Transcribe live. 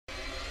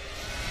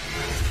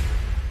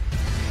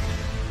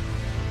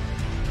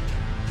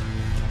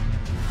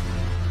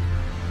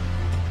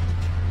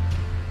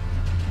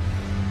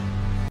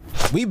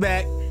We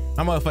back.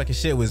 My motherfucking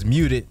shit was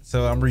muted,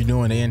 so I'm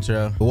redoing the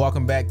intro.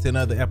 Welcome back to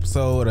another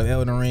episode of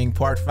Elden Ring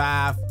Part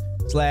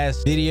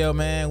 5/video,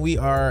 man. We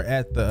are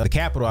at the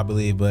capital, I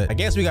believe, but I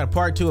guess we got a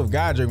part 2 of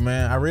Godric,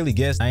 man. I really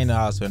guess I ain't know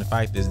I was gonna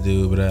fight this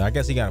dude, but I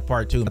guess he got a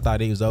part 2. I thought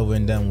he was over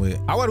and done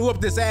with. I would've whooped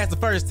this ass the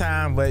first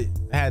time, but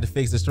I had to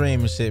fix the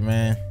stream and shit,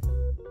 man.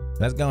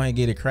 Let's go ahead and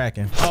get it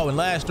cracking. Oh, and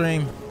last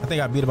stream, I think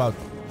I beat about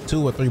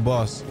 2 or 3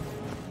 boss.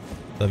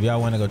 So if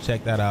y'all wanna go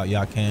check that out,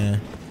 y'all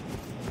can.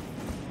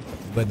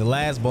 But the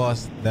last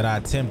boss that I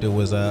attempted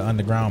was a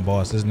underground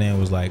boss. His name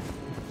was like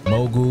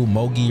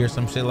Mogi or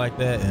some shit like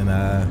that, and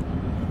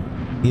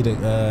he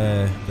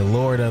the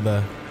Lord of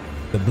the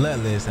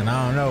Bloodless. And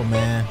I don't know,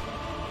 man.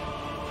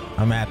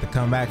 I'm gonna have to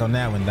come back on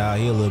that one, dog.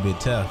 He a little bit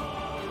tough.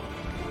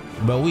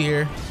 But we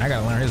here. I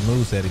gotta learn his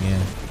moveset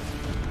again.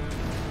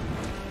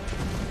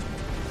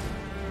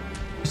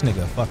 This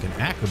nigga a fucking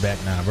acrobat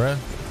now, bruh.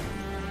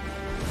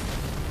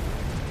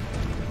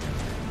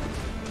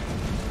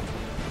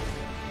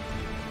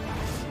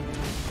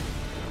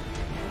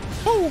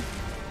 Woo.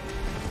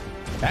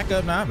 Back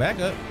up now, back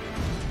up.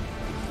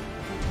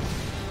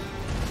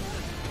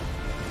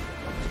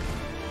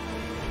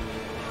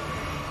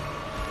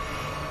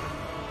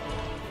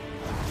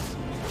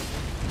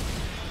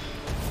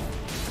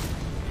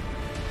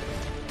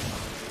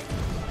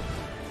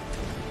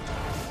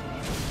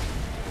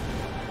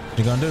 What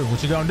you gonna do?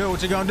 What you gonna do?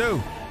 What you gonna do?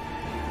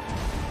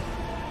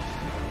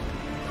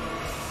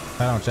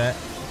 Hold on, chat.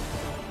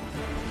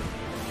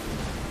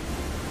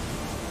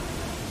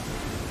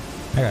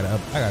 I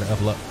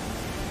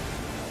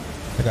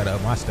gotta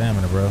up my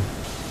stamina, bro.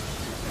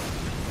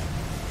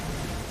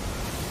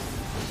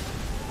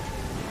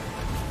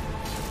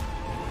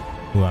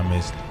 Ooh, I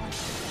missed.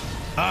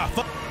 Ah,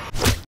 fuck.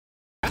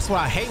 That's what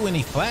I hate when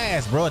he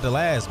flashes, bro, at the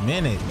last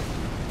minute.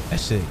 That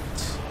shit.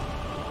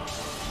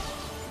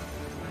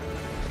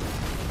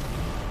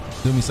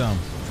 Do me something.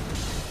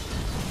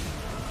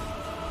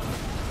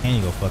 And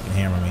you go fucking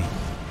hammer me.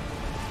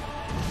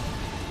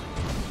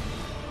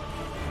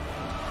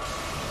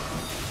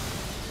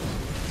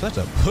 Such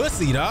a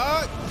pussy,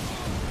 dog.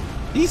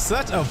 He's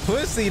such a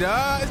pussy,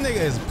 dog. This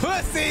nigga is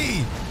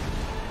pussy.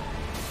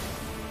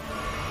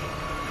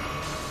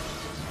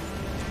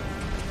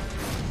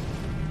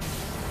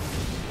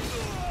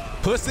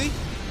 Pussy.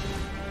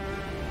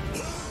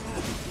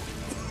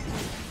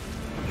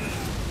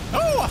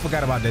 Oh, I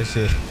forgot about that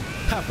shit.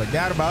 I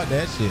forgot about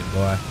that shit,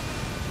 boy.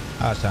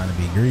 I was trying to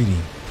be greedy.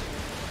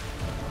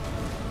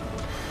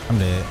 I'm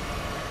dead.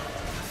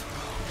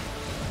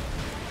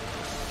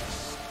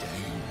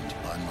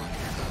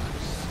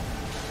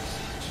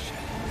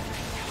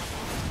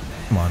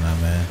 Come on now,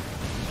 man.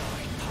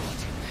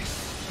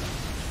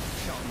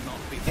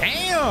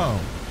 Damn!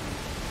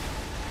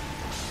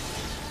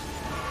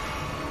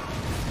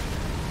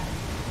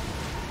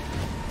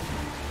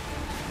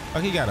 Oh,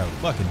 he got a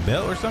fucking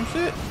belt or some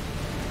shit?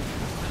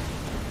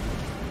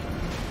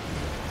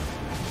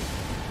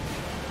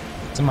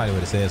 Somebody would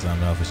have said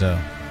something though, for sure.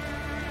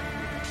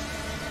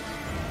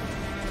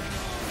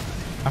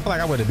 I feel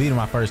like I would have beat him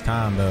my first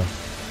time though.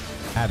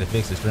 I had to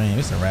fix the stream.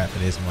 It's a wrap for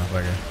this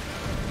motherfucker.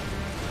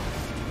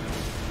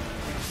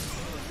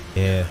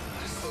 Yeah.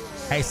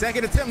 Hey,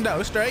 second attempt though,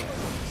 it's straight.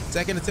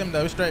 Second attempt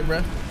though, it's straight,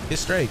 bro.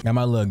 It's straight. Got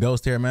my little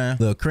ghost here, man.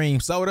 Little cream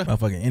soda.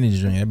 Motherfucking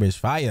energy drink. That bitch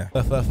fire.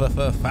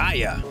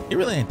 Fire. It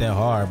really ain't that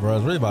hard, bro.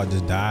 It's really about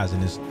just dodging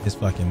his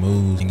fucking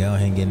moves and go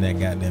ahead and getting that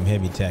goddamn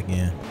heavy attack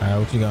in. All right,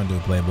 what you gonna do,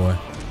 playboy?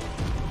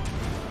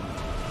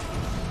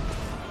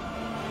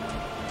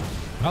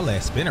 All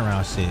that spin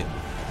around shit.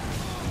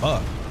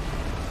 Fuck.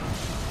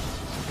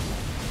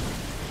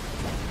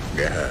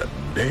 God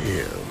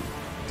damn.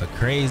 It's a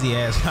crazy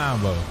ass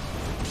combo.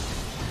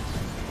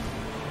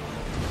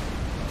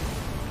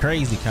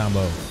 Crazy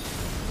combo.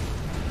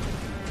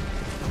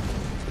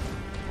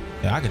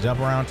 Yeah, I could jump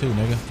around too,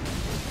 nigga.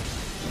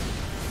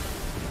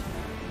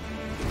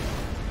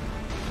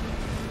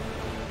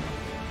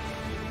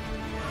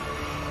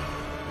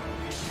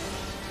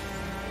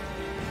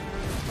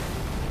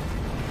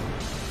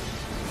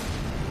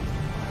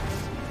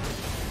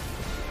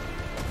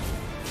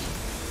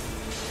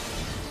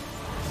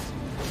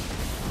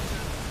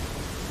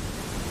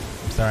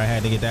 Sorry, I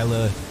had to get that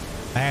little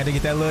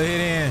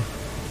hit in.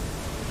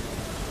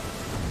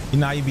 You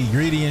know how you be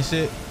greedy and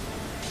shit.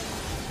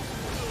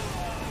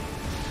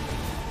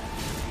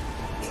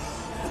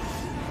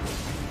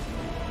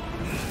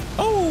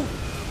 Oh!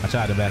 I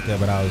tried to back up,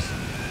 but I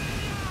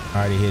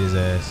already hit his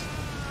ass.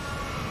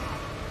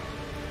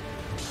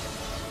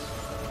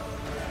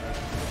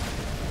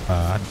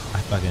 I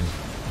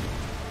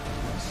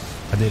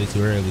did it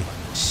too early.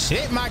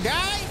 Shit, my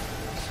guy!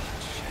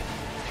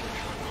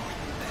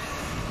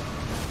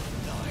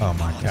 Oh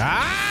my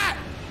God!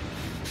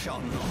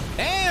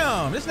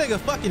 Damn, this nigga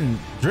fucking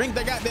drink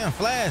that goddamn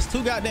flash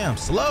too goddamn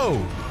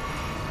slow.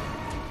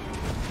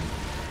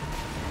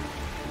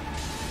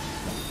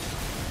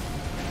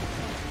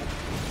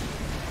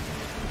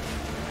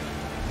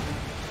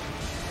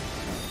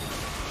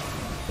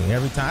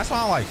 Every time. That's why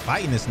I don't like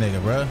fighting this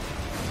nigga, bro.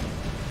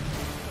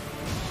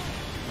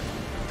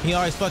 He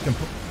always fucking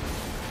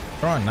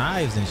throwing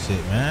knives and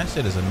shit, man. That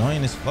shit is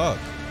annoying as fuck.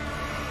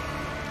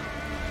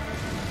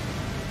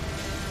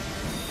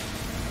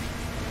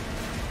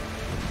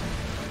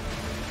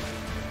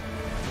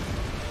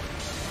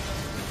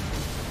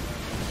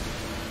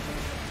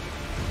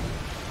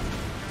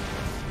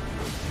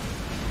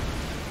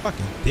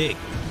 Fucking dick.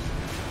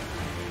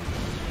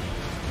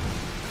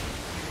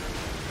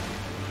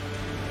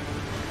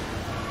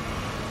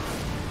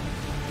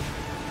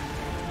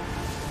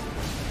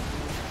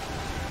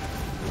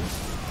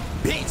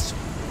 Bitch.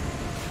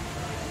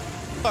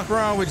 Fuck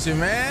wrong with you,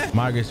 man?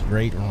 Margaret's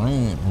Great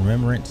Rune,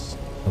 remembrance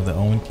of the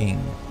Owen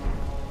King.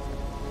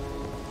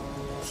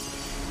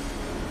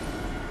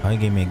 Oh, he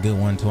gave me a good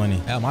 120.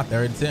 That was my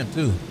third attempt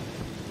too.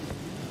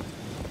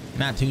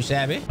 Not too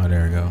shabby. Oh,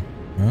 there we go.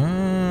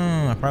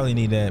 I probably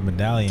need that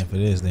medallion for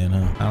this then,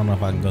 huh? I don't know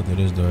if I can go through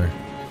this door.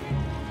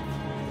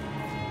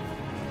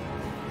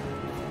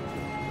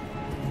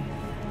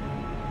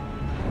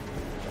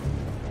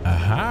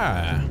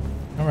 Aha.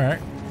 All right.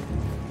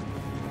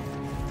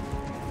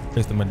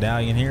 Is the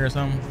medallion here or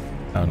something?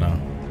 Oh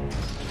no.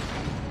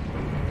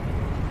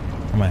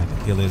 I might have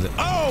to kill his.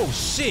 Oh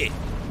shit!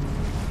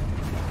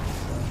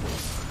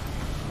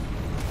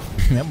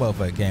 That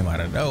motherfucker came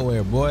out of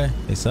nowhere, boy.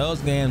 Hey,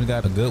 Souls games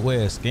got a good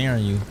way of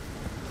scaring you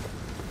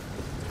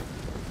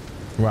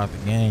throughout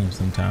the game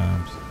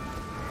sometimes.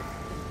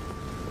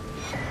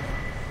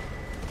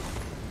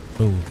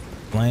 Ooh,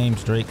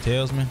 Flames Drake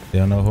Talesman.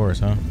 Still no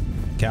horse, huh?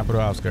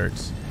 Capital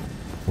outskirts.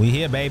 We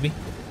here, baby.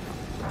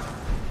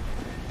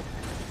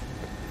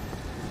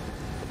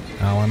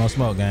 I don't want no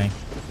smoke, gang.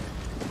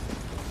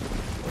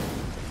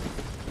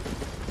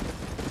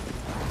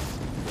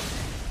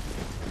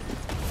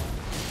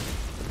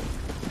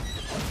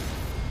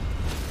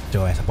 Get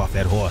your ass up off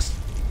that horse.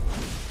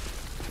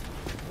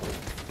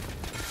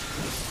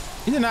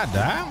 He did not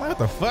die? What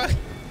the fuck?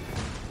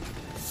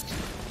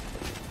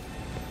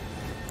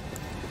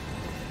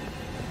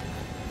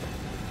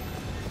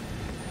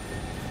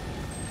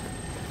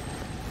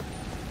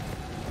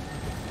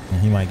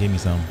 He might give me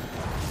some.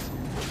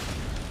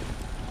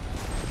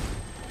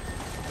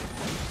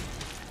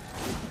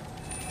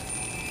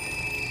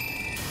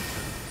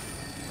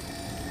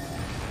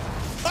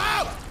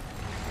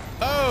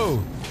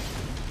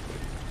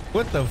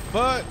 What the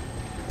fuck?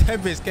 That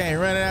bitch came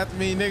running after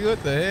me, nigga.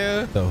 What the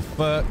hell? The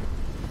fuck?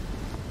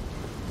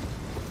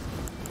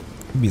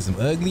 Be some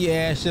ugly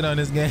ass shit on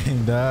this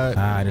game, dog.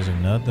 Ah, there's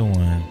another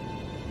one.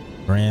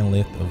 Grand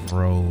Lift of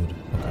Road.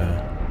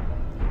 Okay.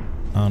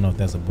 I don't know if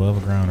that's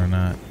above ground or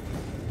not.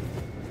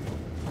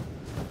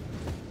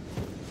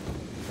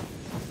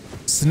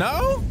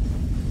 Snow?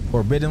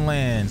 Forbidden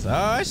Lands.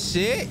 Oh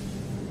shit.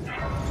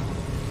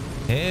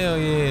 Hell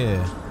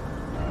yeah.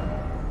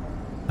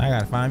 I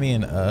gotta find me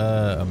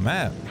a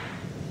map.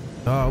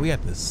 Oh, we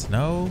got the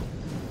snow.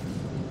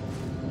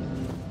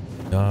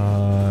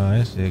 Oh,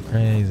 that shit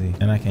crazy.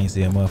 And I can't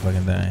see a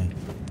motherfucking thing.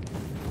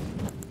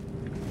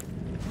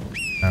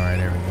 All right,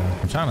 there we go.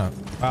 I'm trying to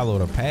follow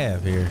the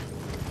path here.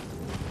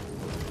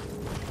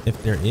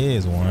 If there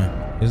is one.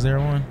 Is there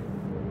one?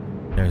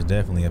 There's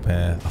definitely a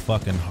path. A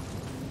fucking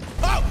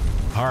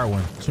hard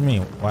one. What you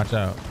mean? Watch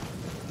out.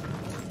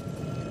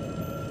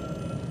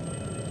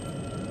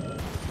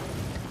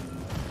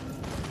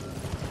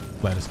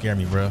 About to scare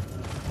me, bro.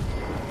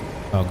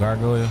 Oh,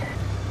 gargoyle.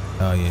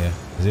 Oh yeah.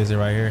 Is this it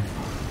right here?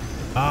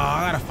 Oh,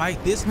 I gotta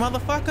fight this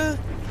motherfucker.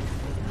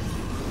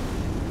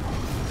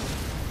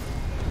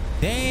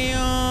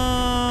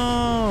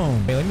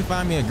 Damn. Hey, let me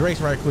find me a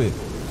grace right quick,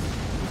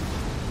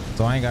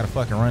 so I ain't gotta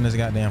fucking run this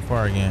goddamn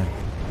far again.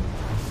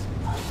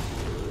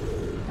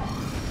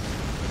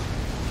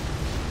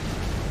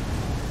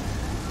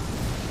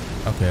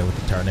 Okay, with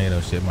the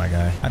tornado shit, my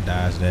guy. I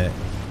dodged that.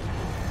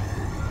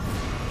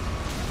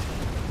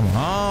 Come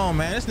on,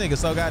 man. This nigga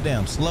so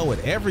goddamn slow at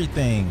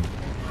everything.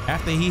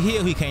 After he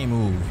healed, he can't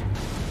move.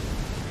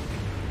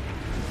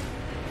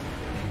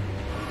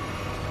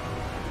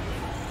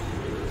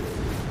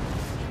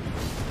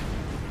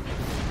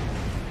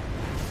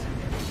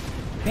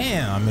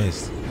 Damn, I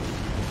missed.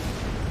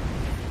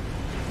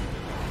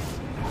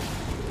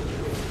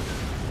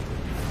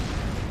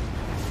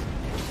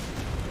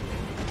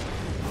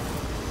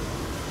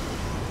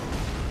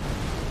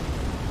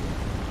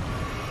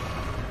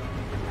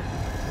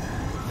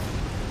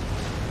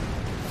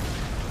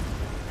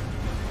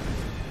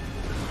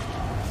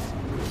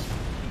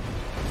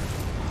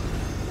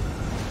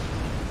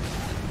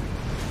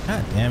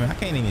 God damn it, I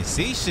can't even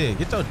see shit.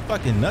 Get your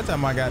fucking nuts out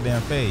my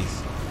goddamn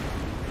face.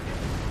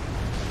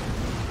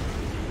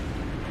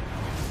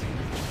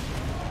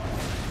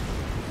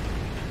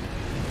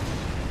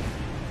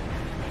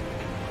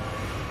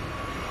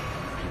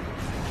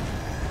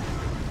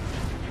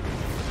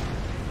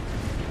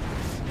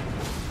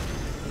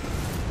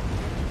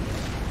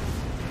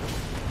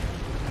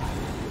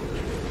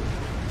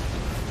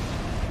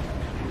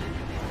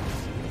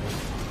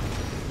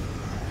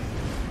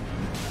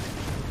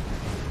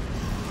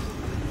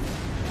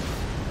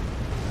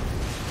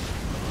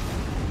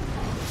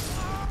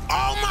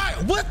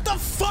 What the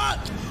fuck,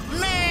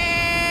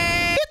 man?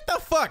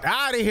 fuck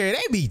out of here.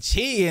 They be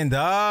cheating,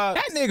 dog.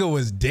 That nigga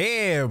was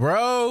dead,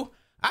 bro.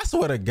 I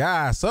swear to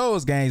God,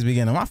 Souls games be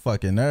getting on my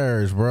fucking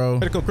nerves, bro.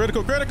 Critical,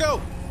 critical,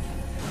 critical.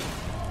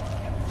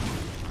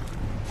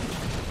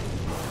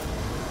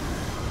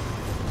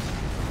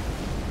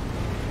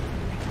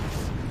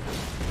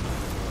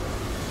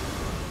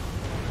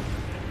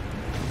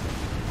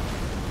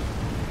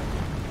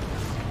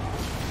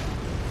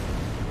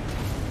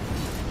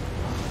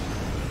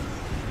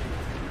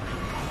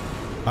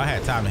 I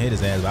had time to hit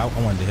his ass, but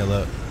I wanted to heal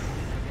up.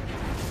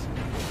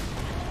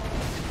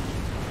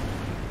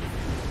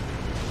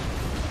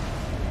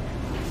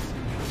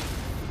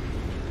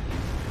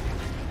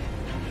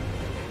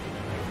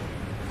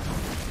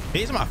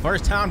 This is my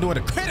first time doing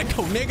a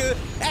critical, nigga.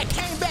 That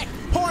came back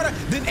harder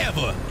than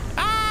ever.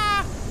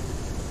 Ah!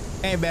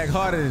 Came back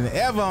harder than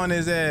ever on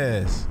his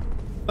ass.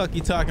 Fuck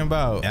you talking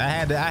about?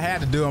 And I had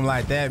to do him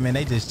like that, man.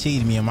 They just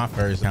cheated me in my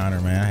first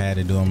counter, man. I had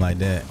to do him like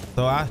that.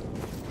 So I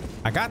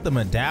got the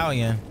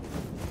medallion.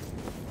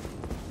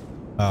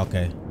 Oh,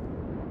 okay.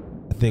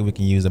 I think we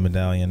can use the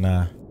medallion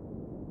now.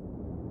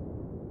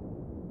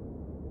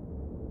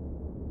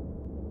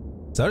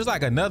 So there's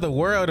like another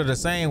world of the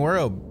same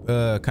world,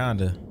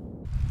 kinda.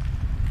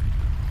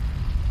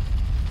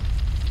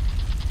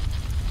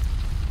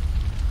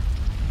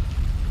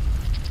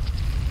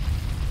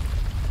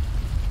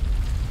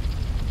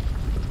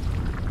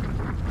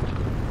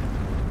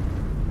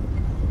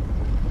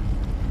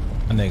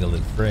 That nigga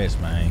look fresh,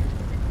 man.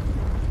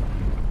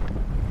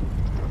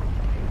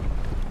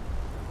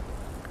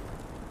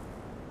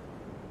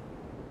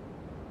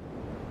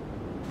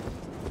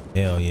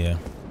 Hell yeah.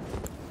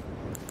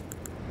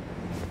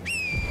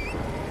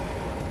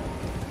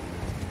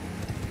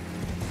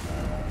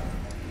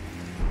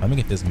 Let me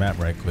get this map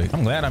right quick.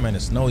 I'm glad I'm in a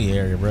snowy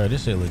area, bro.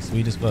 This shit looks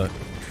sweet as fuck.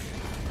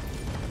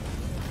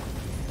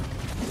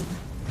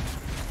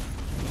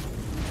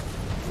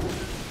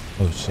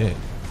 Oh shit.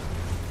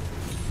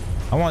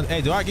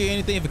 Hey, do I get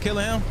anything for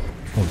killing him?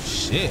 Oh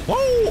shit.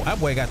 Whoa, that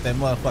boy got that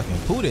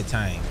motherfucking pooted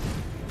tank.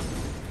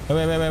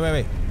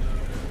 Wait.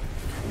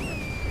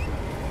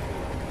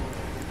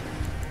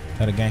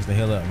 Had a gangster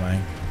heal up,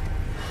 man.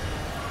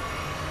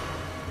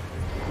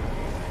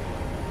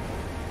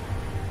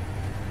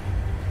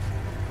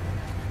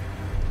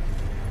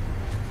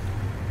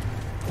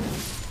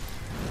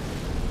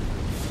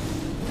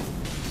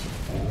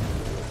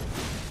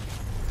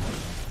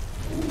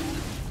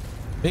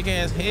 Big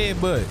ass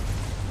headbutt.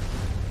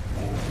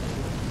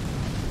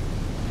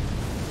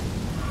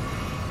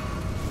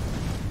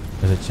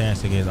 There's a chance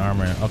to get his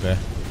armor in. Okay.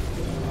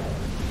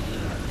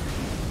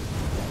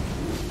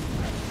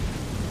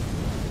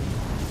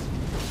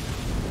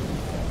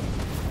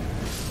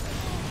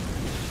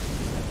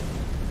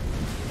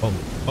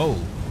 Oh.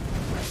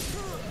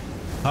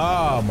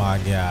 Oh my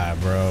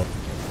God, bro.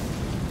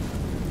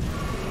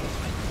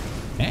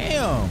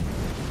 Damn.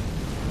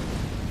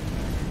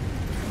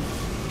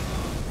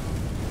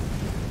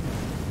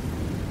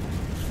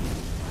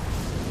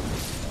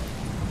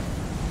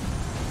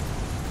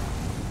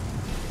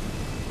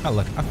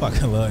 I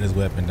fucking love this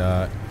weapon,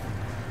 dog.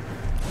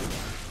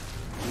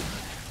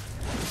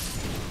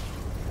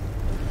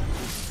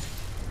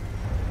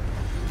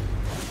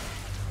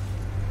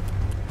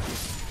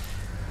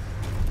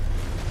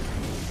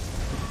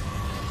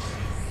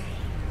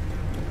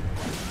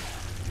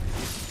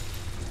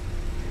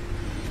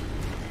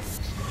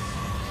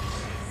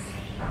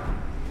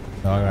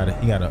 Oh,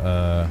 he got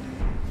a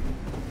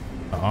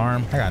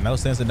arm. I got no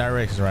sense of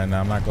directions right now.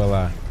 I'm not gonna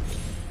lie.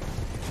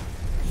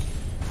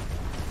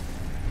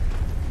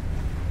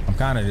 I'm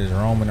kind of just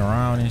roaming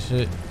around and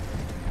shit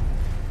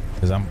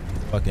because I'm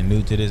fucking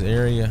new to this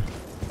area.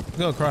 Let's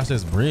go across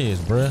this bridge,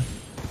 bruh.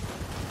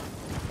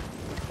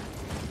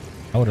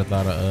 I would have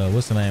thought of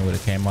what's the name would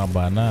have came out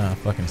by now.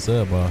 Fucking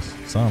sub boss,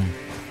 something.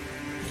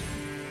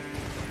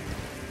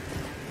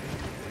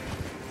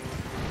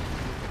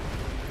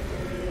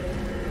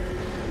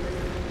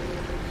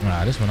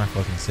 Nah, this one I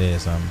fucking said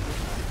something.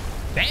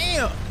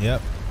 Damn.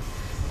 Yep.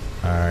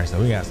 All right, so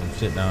we got some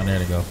shit down there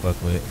to go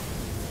fuck with.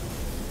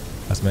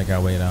 Let's make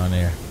our way down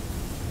there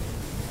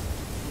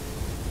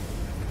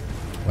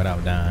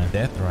without dying.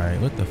 Death right?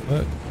 What the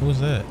fuck? Who's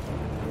that?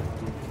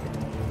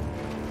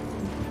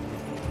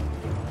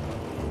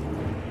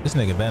 This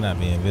nigga better not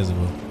be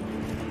invisible.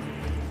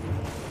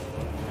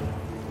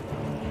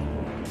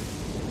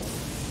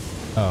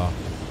 Oh.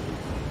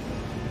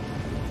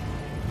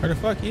 Where the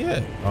fuck he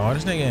at? Oh,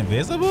 this nigga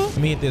invisible? Let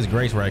me hit this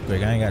grace right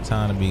quick. I ain't got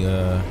time to be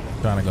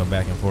trying to go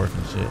back and forth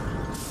and shit.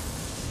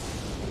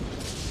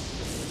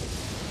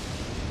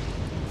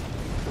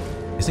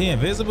 Is he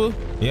invisible?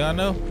 Y'all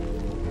know?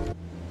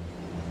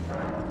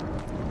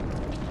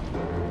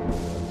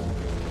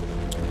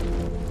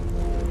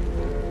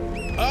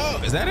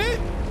 Oh, is that it?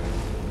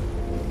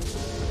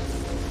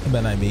 It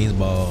better not be his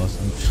balls.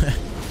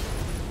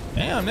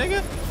 Damn,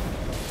 nigga.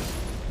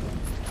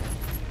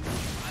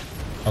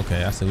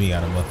 Okay, I see we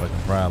got a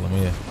motherfucking problem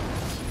here.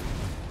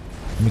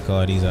 Let me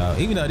call these out.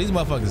 Even though these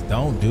motherfuckers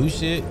don't do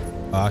shit,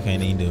 oh, I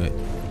can't even do it.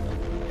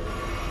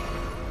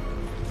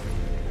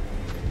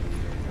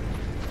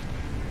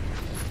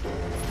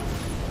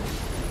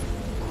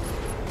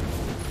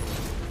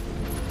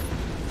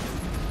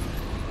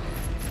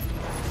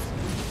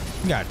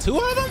 You got two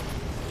of them?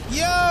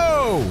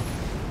 Yo!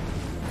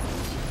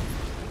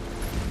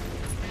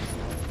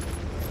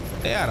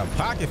 They out of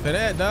pocket for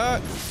that,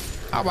 dog.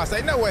 I was about to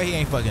say, no way he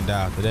ain't fucking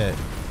died for that.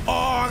 Oh,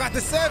 I got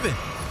the 7.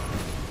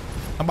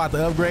 I'm about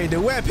to upgrade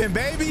the weapon,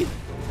 baby.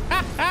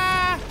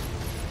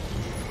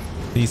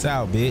 Peace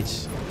out,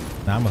 bitch.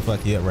 Now I'm gonna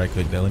fuck you up right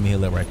quick, though. Let me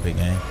heal up right quick,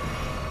 gang.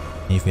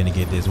 You finna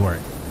get this work.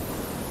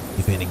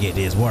 You finna get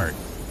this work.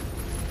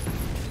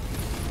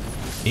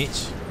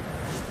 Bitch.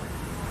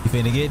 You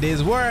finna get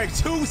this work.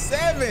 2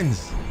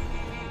 7s.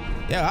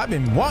 Yeah, I've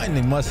been wanting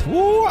it.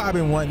 I've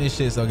been wanting this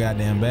shit so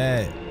goddamn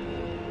bad.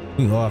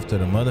 We off to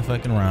the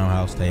motherfucking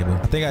roundhouse table.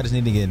 I think I just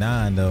need to get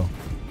 9 though.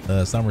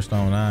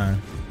 Summerstone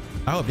 9.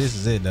 I hope this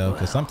is it though,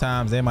 because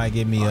sometimes they might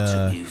get me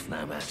I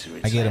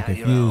get them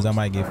confused. I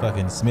might get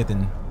fucking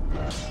smithing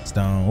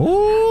stone.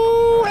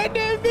 Ooh, right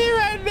there,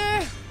 right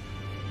there.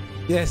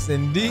 Yes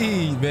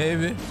indeed,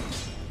 baby.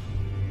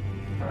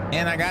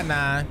 And I got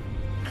 9.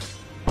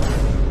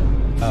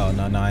 Oh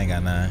no, I ain't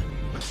got 9.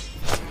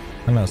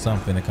 I know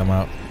something finna come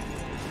out.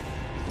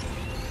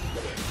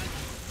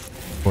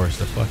 Of course,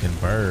 the fucking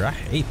bird. I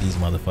hate these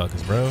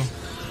motherfuckers, bro.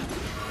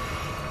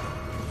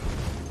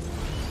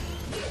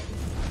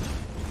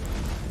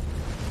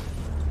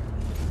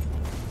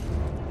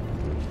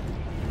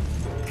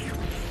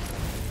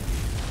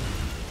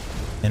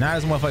 And now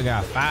this motherfucker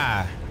got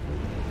 5.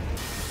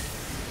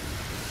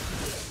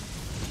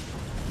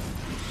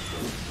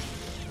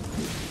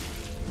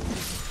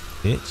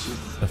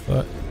 Bitch, the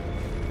fuck?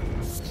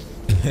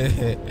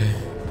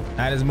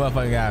 Now this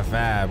motherfucker got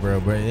 5, bro.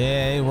 But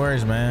yeah, it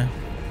works, man.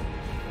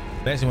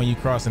 Especially when you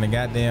crossing the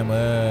goddamn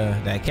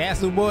that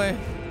castle, boy.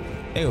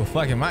 They were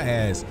fucking my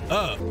ass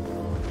up.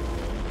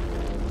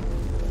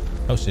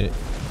 Oh shit.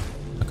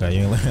 Okay,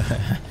 you ain't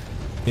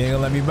gonna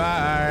let me by,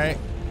 all right.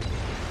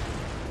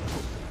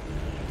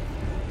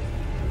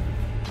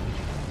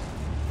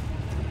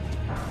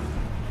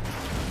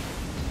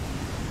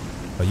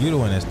 Oh, you the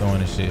one that's throwing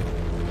this shit.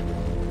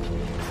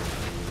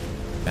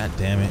 God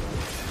damn it.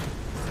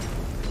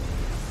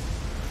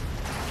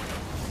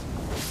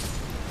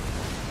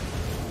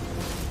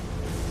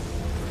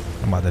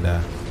 I'm about to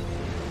die.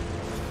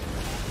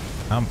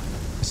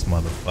 This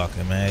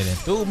motherfucker, man. It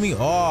threw me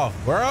off,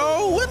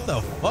 bro. What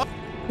the fuck?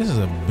 This is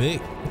a big.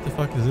 What the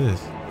fuck is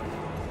this?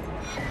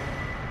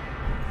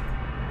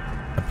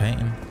 A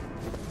painting?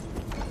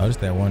 Oh, just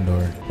that one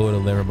door. Pull the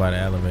lever by the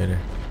elevator.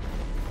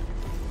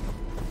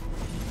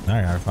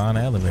 I gotta find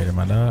the elevator,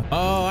 my dog.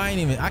 Oh,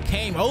 I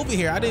came over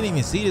here. I didn't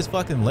even see this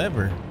fucking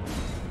lever.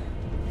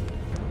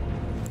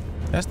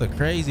 That's the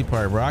crazy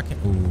part, bro. I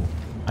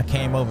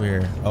came over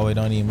here. Oh, it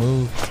don't even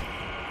move.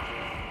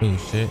 Oh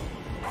shit.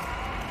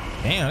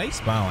 Damn, they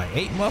spawned like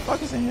 8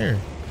 motherfuckers in here.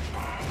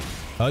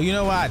 Oh, you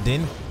know why I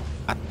didn't?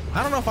 I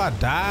don't know if I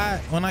died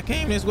when I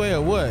came this way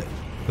or what.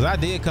 Cause I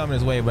did come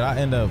this way, but I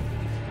end up,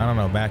 I don't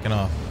know, backing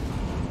off.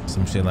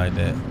 Some shit like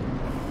that.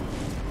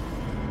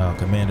 Oh,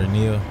 Commander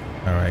Neil.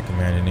 All right,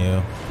 Commander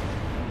Neil.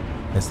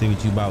 Let's see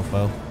what you about,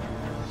 fo.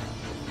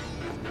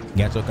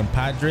 Got your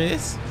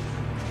compadres?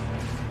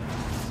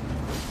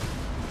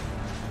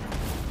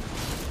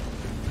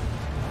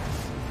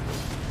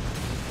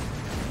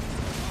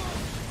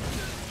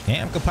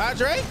 Damn,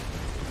 compadre.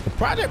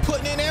 Compadre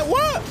putting in that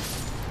work.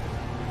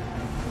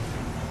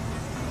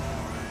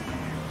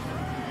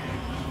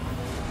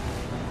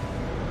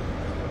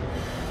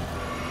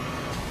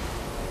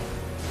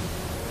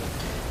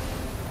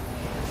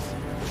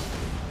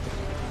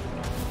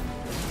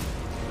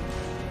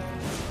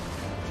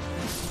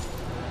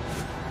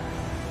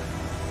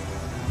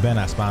 Better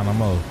not spawn no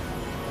more.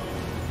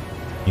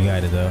 You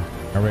got it though.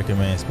 I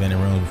recommend spinning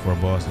rooms before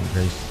boss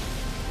increase.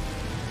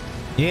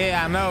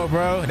 Yeah, I know,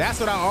 bro. That's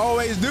what I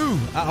always do.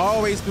 I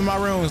always spin my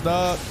rooms,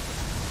 dog.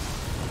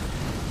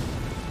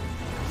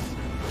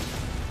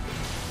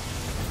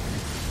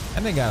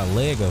 That nigga got a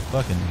leg of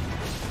fucking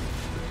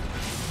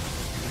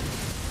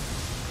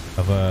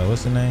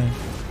what's the name?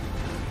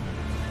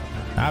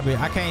 I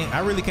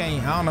really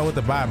can't. I don't know what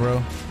to buy,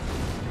 bro.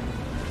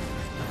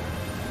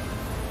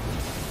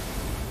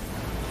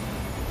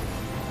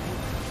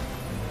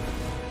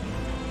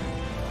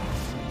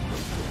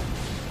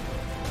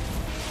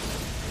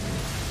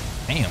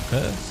 Damn,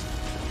 cuz.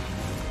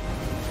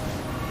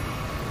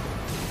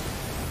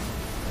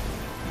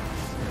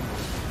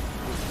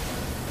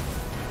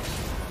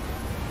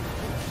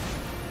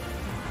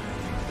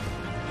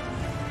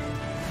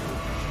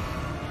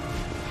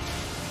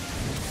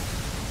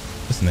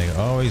 This nigga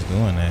always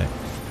doing that.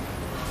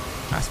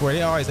 I swear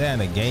they always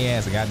adding a gay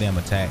ass goddamn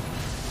attack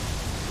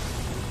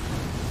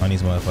on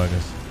these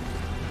motherfuckers.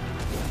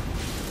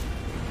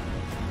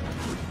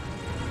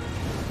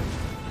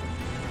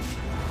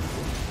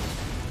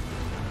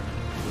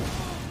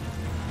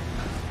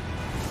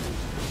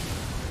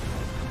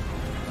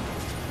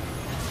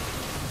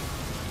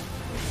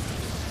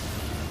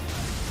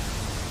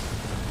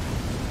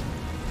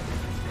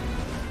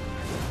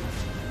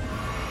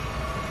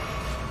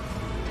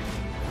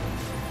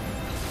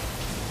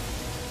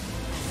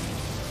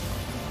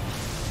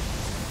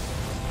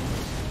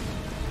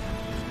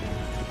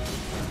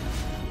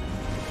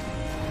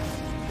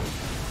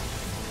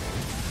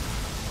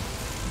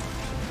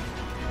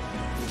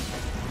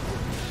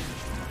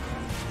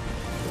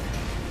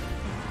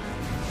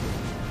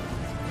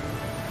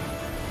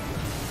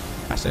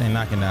 I should ain't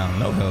knocking down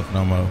no health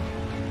no more.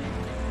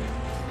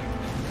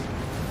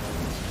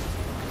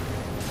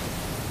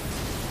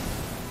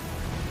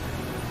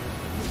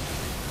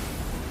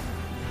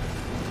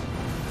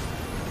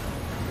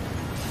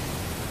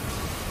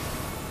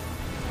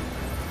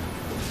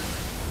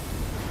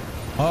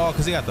 Oh,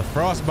 cause he got the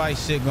frostbite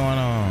shit going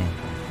on.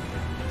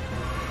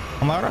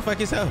 I'm like, what the fuck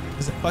is health?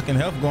 His fucking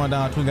health going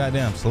down too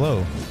goddamn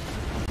slow.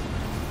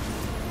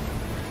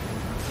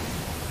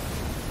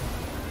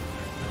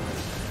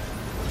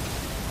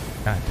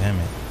 God damn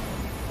it.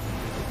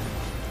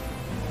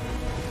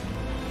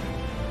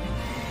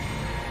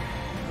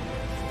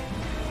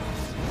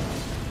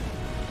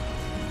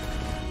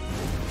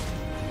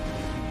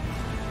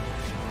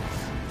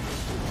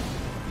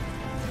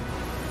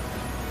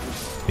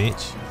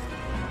 Bitch.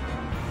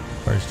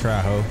 First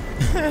try, ho.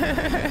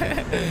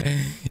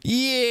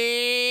 Yeah.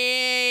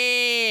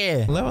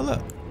 Level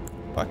up.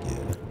 Fuck yeah.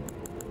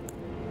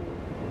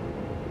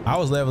 I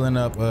was leveling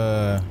up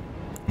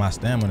my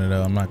stamina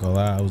though. I'm not gonna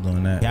lie. I was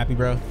doing that. You happy,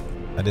 bro?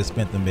 I just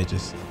spent them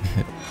bitches.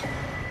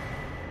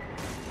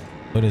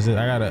 What is it?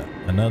 I got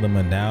another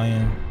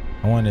medallion.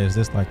 I wonder, is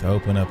this like to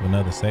open up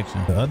another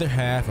section? The other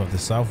half of the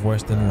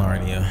southwestern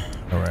Larnia.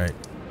 All right.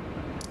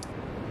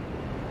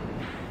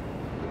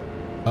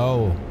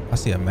 Oh, I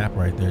see a map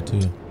right there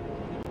too.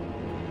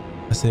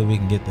 Let's see if we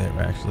can get that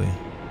actually.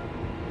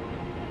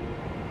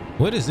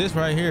 What is this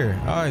right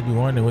here? I always be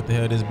wondering what the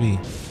hell this be.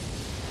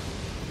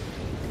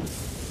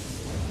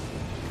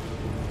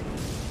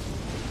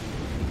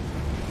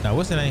 Now,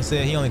 what's the name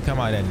said? He only come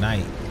out at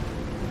night,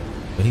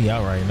 but he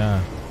out right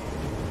now.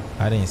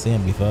 I didn't see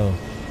him before,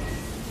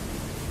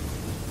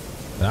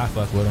 but I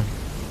fuck with him.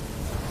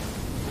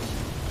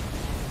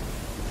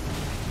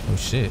 Oh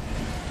shit.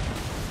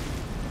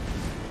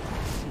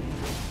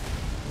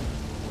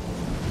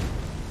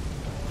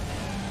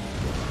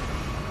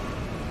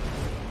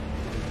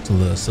 It's a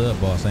little sub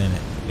boss, ain't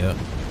it? Yep.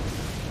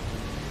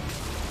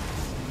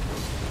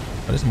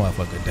 Oh, this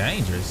motherfucker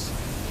dangerous.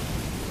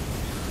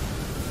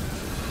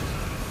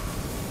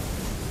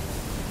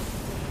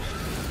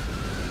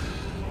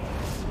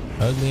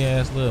 Ugly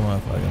ass little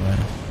motherfucker,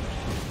 man.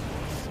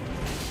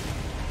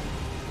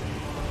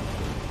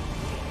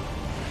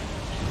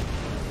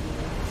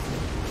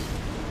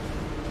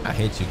 I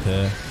hit you,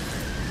 cuz.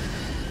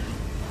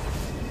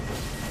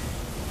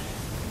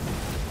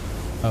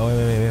 Oh,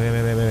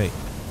 wait.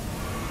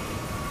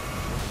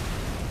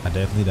 I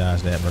definitely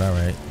dodged that, but all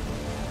right.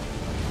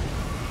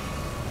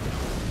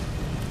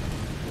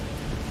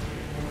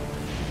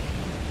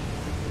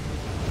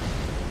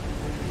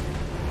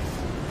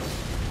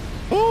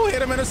 Ooh,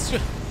 hit him in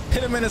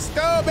the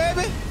skull,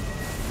 baby.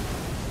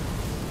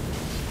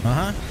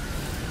 Uh-huh.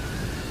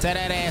 Tear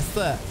that ass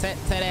up. Tear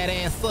that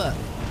ass up.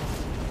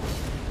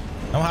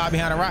 Don't hide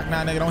behind a rock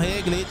now, nigga. Don't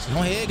head glitch.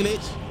 Don't head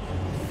glitch.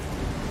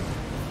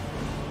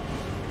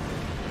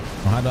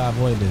 Oh, how do I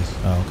avoid this?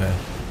 Oh, okay.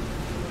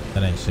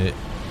 That ain't shit.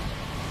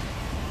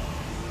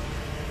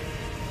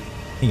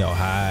 He gonna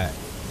hide.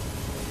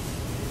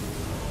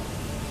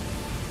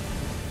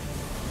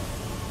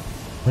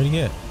 Where'd he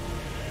get?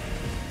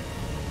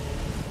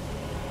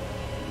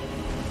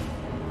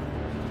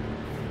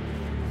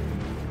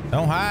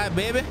 Don't hide,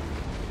 baby.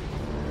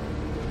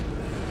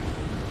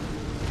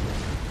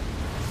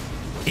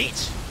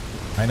 Bitch.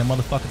 Right in the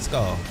motherfucking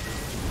skull.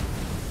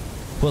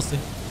 Pussy.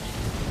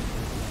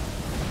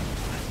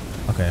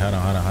 Okay, hold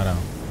on.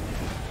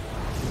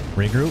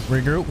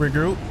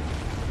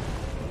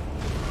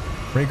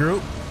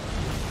 Regroup.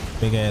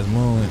 Big ass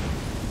moon.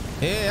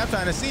 Yeah, I'm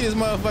trying to see this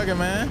motherfucker,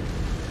 man.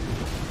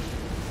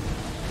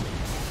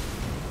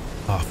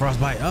 Oh,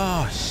 frostbite.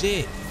 Oh,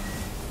 shit.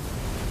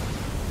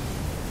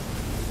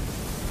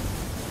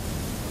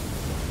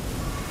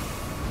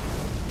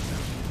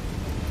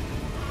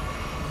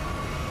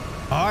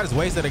 Oh, I just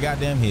wasted a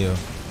goddamn heal.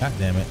 God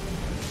damn it.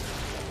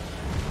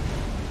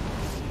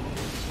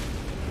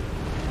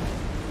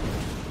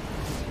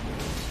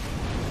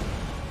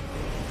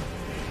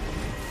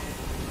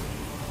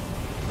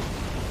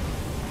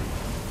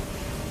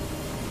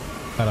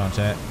 Hold on,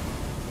 chat.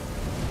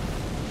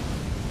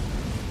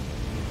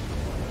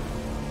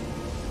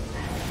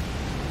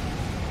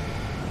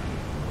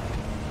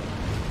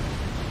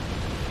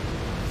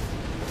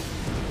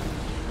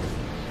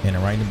 And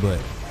right in the butt.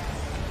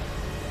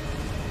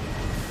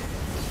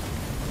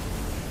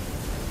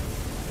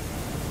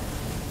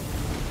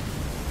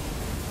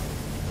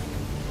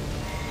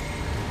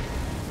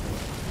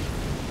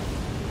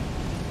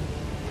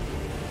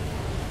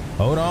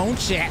 Hold on,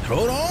 chat.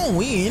 Hold on.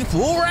 We in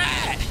full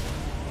ride.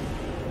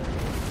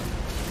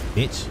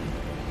 Bitch.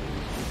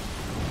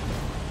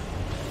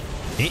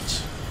 It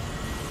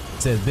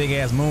says big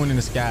ass moon in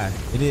the sky.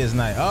 It is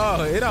night.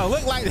 Oh, it don't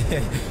look like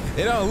that.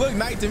 It don't look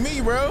night to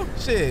me, bro.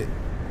 Shit.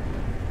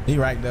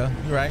 You right though.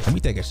 You right. Let me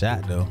take a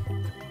shot though.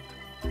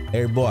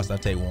 Every boss, I'll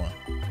take one.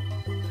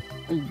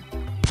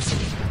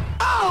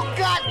 Oh,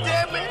 God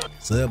damn it.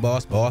 Sub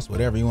boss,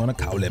 whatever you want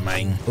to call it,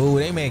 man. Ooh,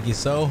 they make it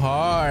so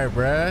hard,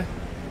 bruh.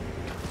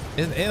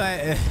 It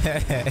like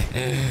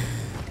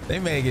They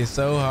make it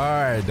so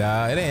hard,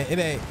 dog. It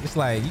ain't, it's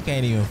like you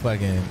can't even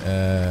fucking,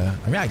 I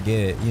mean, I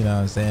get it, you know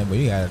what I'm saying? But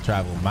you gotta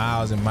travel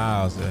miles and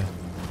miles to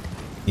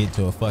get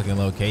to a fucking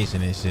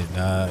location and shit,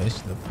 dog.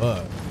 It's the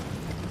fuck.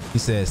 He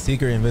said,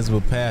 secret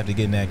invisible path to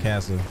get in that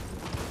castle.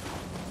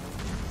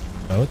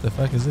 Oh, what the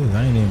fuck is this?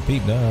 I ain't even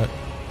peep, dog.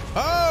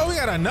 Oh, we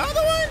got another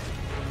one?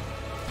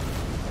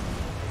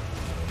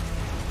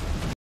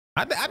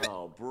 I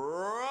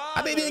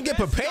didn't even get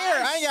prepared.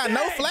 I ain't got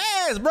no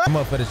flags, bro. I'm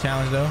up for the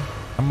challenge, though.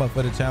 I'm up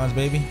for the challenge,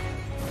 baby.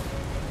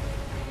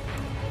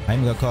 I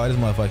ain't gonna call this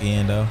motherfucker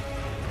in, though.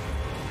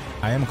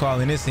 I am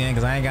calling this in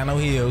because I ain't got no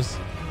heals.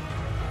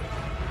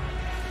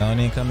 Go ahead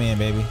and come in,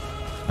 baby.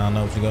 I don't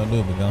know what you're gonna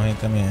do, but go ahead and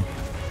come in.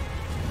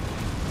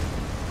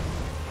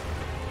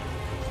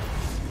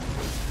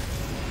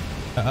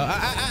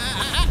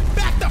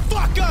 Back the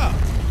fuck up!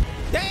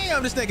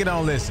 Damn, this nigga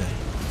don't listen.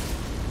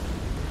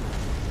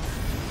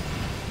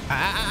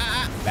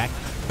 Back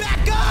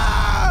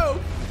up!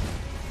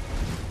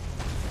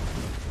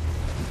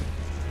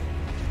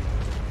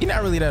 You're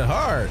not really that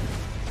hard.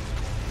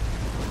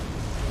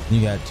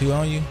 You got 2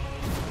 on you?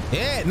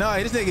 Yeah, no,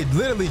 this nigga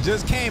literally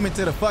just came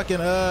into the fucking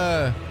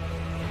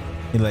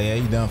he like, yeah,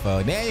 you done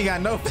for. Damn, you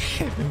got no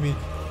faith in me.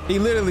 He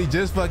literally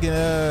just fucking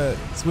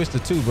switched to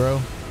 2, bro.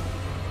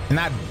 And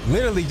I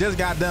literally just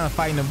got done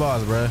fighting the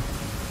boss, bro.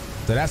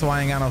 So that's why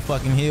I ain't got no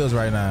fucking heals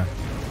right now.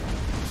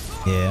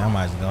 Yeah, I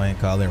might just go ahead and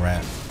call it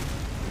rap.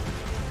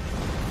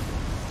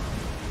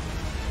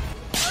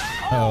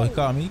 Oh, he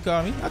caught me. He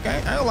caught me.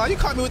 Okay, I ain't lie. You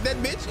caught me with that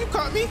bitch. You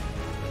caught me.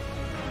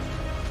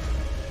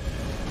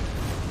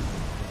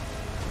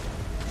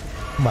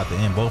 I'm about to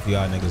end both of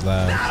y'all niggas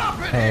lives.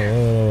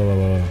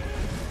 Oh.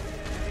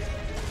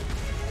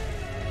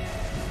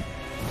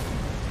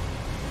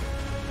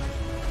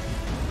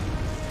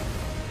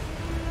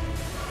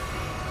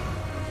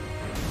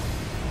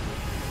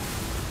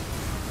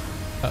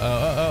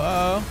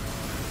 Uh-oh.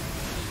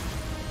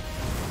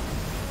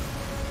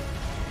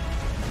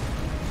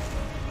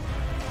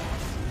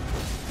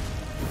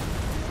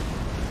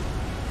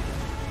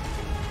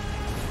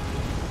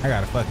 I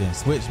gotta fucking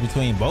switch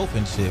between both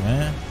and shit,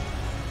 man.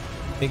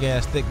 Big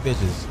ass thick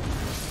bitches.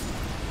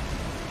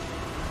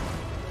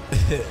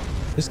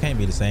 This can't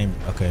be the same.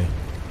 Okay.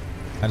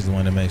 I just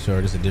wanted to make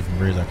sure this is a different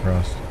bridge I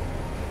crossed.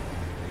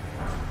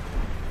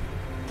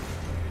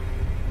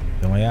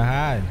 Don't y'all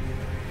hide.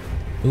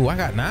 Ooh, I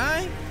got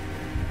 9?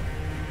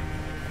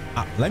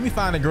 Let me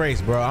find the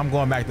grace, bro. I'm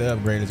going back to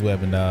upgrade this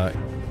weapon, dog.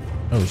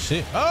 Oh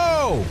shit.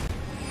 Oh!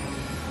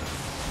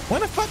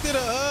 When the fuck did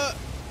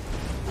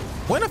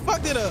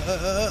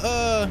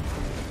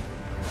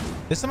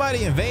did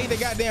somebody invade the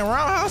goddamn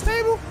roundhouse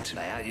table?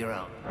 Lay out your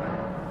own.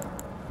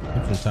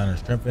 I'm just trying to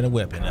strengthen the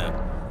weapon up.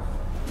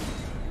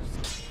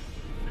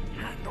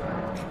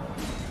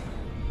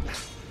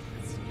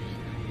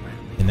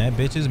 And that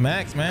bitch is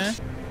max, man.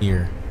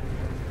 Here.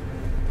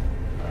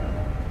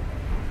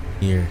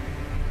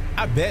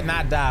 I bet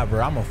not die,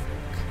 bro. I'm gonna fuck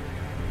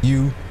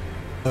you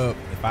up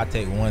if I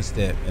take one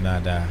step and I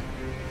die.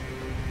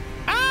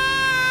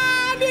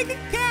 Ah, nigga,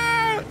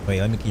 God. Wait,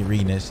 let me keep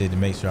reading that shit to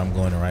make sure I'm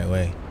going the right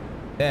way.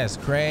 That's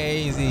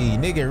crazy.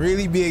 Nigga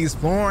really be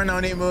exploring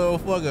on that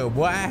motherfucker,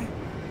 boy.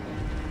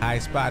 High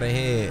spot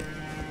ahead.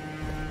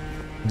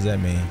 What does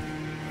that mean?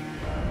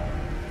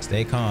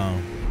 Stay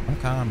calm. I'm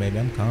calm, baby.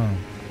 I'm calm.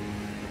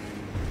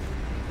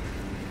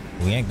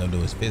 We ain't gonna do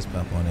his fist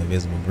pump on that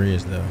invisible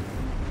bridge, though.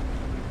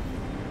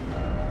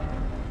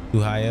 Too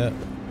high up?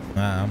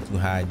 Nah, I'm too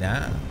high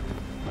down.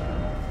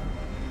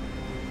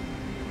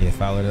 Yeah,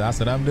 follow it. That's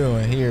what I'm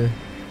doing here.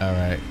 All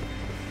right.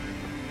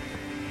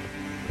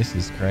 This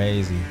is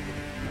crazy.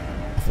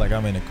 I feel like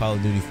I'm in a Call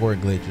of Duty 4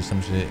 glitch or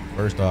some shit.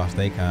 First off,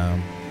 stay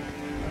calm.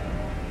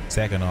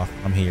 Second off,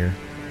 I'm here.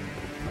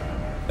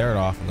 Third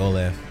off, go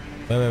left.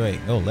 Wait.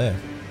 Go left.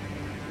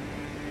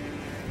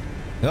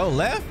 Go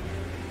left?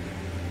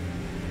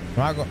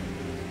 Am I go?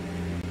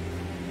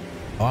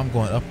 Oh, I'm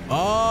going up.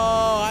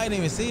 Oh, I didn't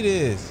even see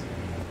this.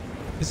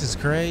 This is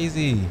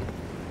crazy.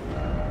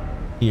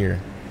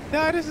 Here.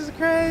 No, this is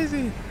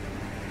crazy.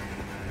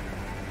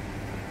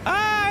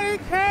 Ah,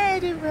 it's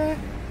crazy, bro.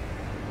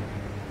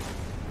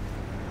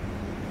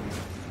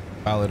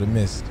 Follow the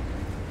mist.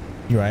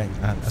 You're right.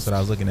 That's what I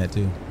was looking at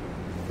too.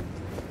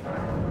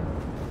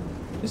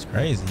 It's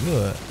crazy. You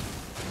the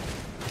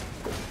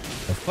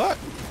fuck?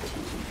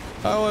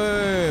 Oh,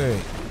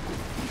 wait.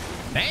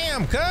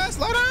 Damn, cuz,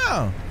 slow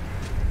down.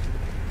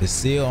 The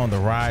seal on the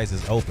rise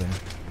is open.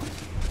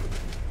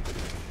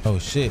 Oh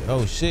shit,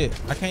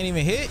 I can't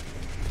even hit.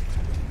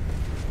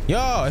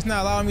 Yo, it's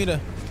not allowing me to.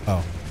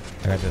 Oh,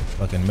 I got the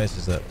fucking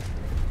meshes up.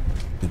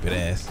 Stupid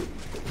ass.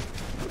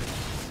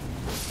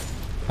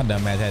 My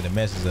dumb ass had the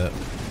meshes up.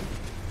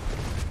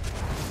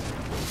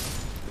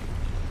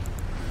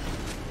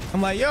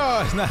 I'm like,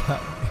 yo, it's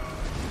not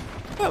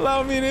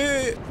allowing me to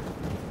hit.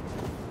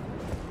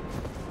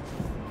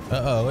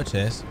 Uh-oh, what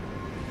chest?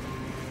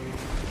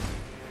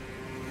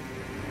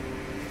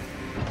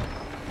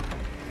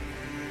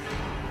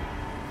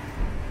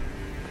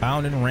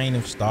 Found in rain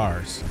of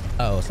stars.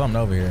 Oh, something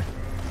over here.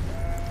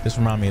 This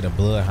reminds me of the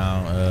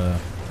Bloodhound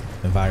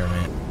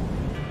environment.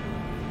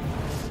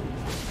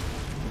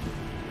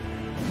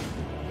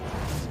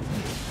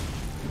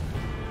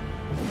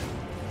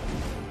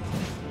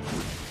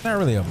 It's not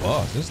really a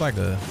boss. It's like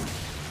a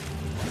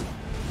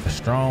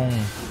strong.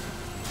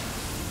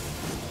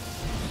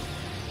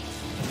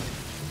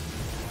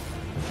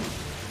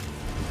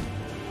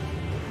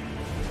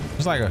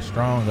 It's like a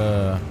strong.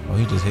 Oh,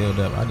 he just healed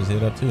up. I just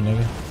healed up too,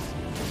 nigga.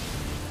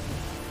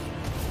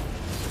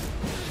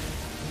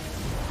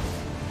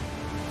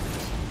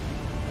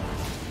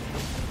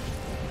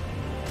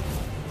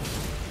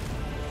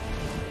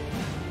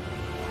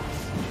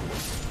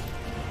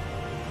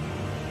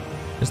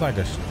 It's like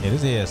a, yeah,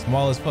 this is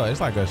small as fuck. It's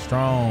like a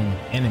strong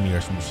enemy or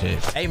some shit.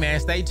 Hey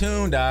man, stay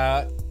tuned,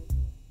 dog.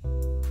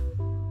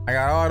 I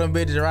got all them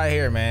bitches right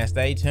here, man.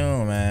 Stay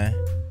tuned, man.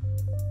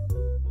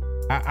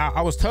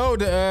 I was told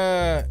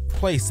to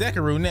play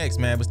Sekiro next,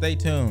 man, but stay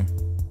tuned.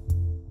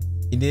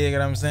 You dig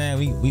what I'm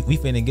saying? We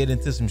finna get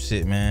into some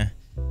shit, man.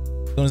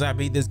 As soon as I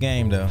beat this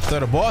game, though. So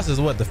the boss is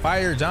what? The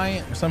fire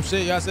giant or some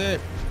shit y'all said?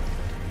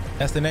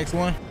 That's the next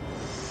one?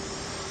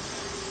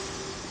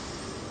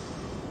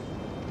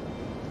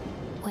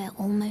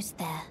 Almost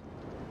there.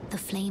 The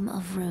flame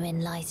of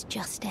ruin lies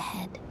just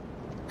ahead.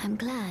 I'm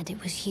glad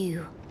it was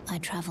you I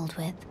traveled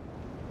with.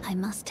 I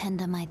must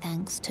tender my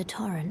thanks to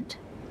Torrent,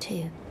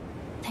 too.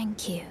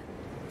 Thank you,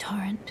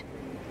 Torrent.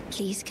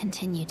 Please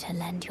continue to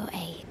lend your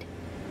aid.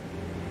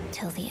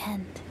 Till the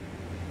end.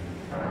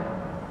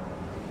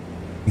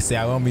 You see,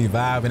 I won't be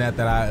vibing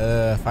after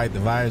I fight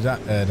the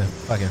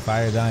fucking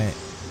fire giant.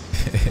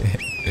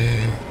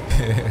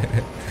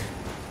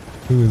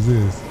 Who is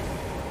this?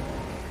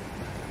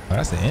 Oh,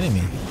 that's an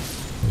enemy.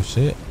 Oh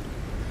shit.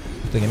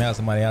 I'm thinking out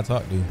somebody I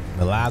talked to.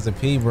 Eliza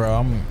P, bro.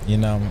 I'm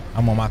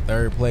on my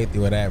 3rd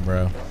playthrough of that,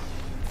 bro. And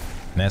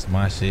that's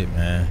my shit,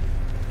 man.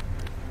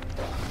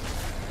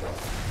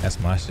 That's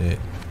my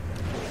shit.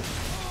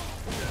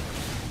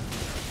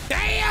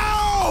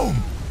 Damn!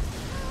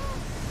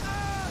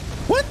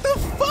 What the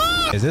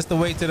fuck? Is this the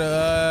way to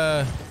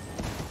the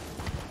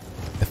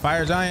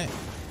fire giant?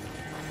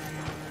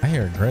 I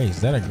hear a grace.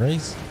 Is that a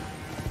grace?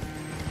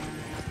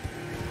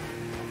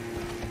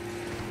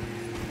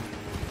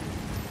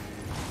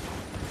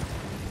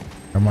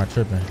 Or am I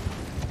tripping?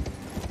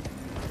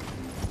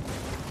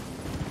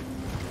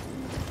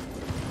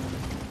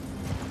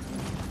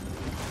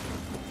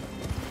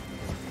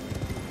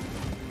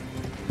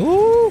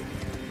 Ooh!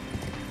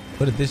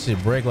 What if this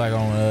shit break like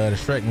on the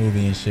Shrek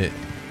movie and shit?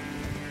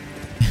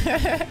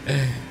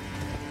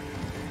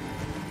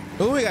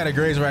 Ooh, we got a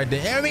grace right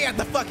there. And we got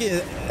the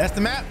fucking, that's the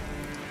map?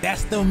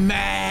 That's the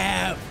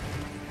map.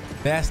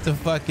 That's the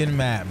fucking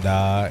map,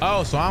 dog.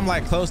 Oh, so I'm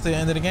like close to the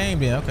end of the game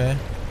then, okay.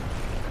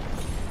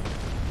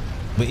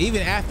 But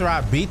even after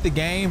I beat the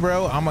game,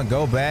 bro, I'm gonna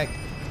go back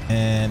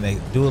and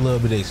do a little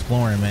bit of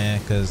exploring, man,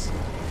 because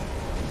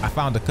I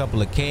found a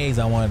couple of caves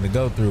I wanted to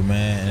go through,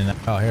 man. And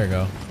oh, here we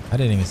go. I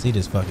didn't even see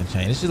this fucking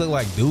chain. This shit look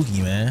like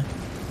Dookie, man.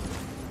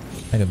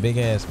 Like a big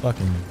ass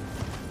fucking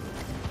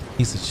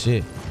piece of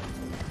shit.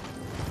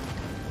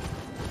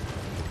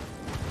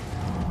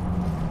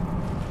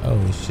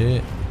 Oh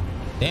shit.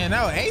 Damn,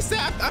 that was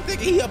ASAP. I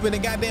think he up in the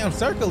goddamn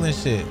circle and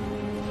shit.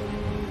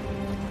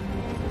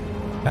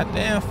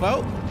 Goddamn,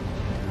 folk.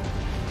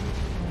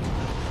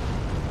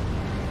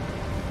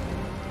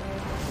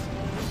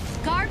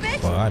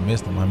 Well, I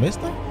missed him. I missed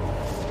him?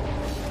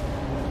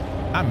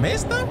 I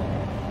missed him?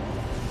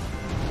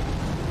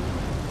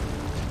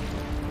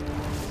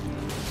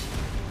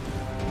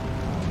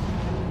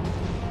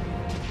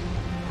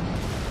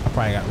 I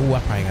probably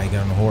gotta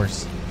get on the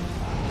horse.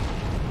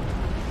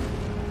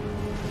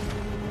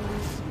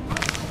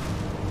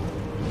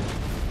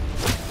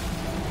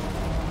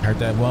 Heard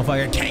that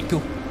motherfucker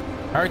Kanku.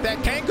 Heard that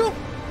Kanku?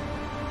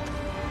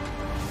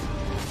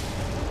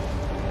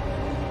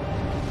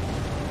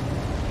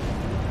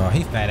 Oh,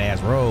 he fat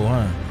ass roll,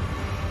 huh?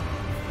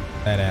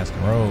 Fat ass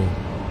can roll.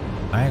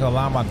 I ain't gonna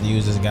lie, I'm about to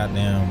use this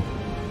goddamn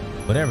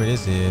whatever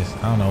this is.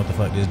 I don't know what the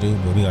fuck this do,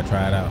 but we gonna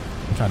try it out.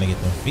 I'm trying to get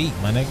them feet,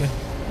 my nigga.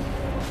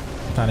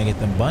 I'm trying to get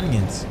them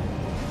bunions.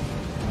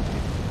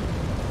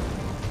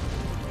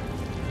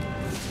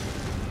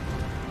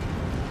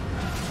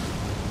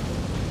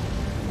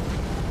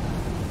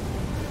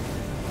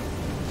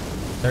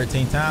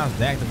 "13 times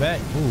back to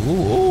back. Ooh,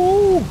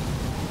 ooh, ooh.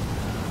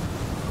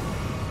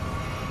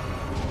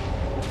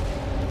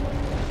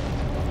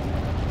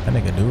 That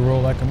nigga do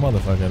roll like a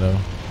motherfucker though.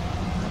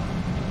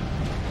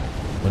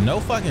 With no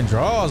fucking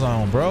draws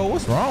on, bro.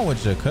 What's wrong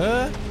with you,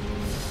 cuz?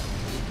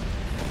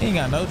 He ain't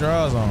got no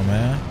draws on,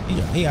 man.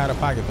 He out of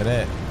pocket for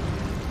that.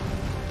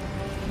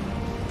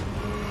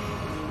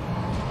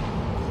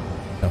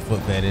 The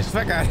foot fetish.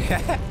 Fuck out of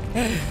here.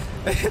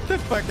 Get the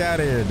fuck out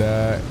of here,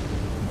 dog.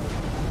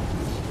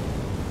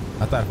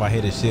 I thought if I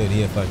hit his shield,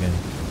 he'd fucking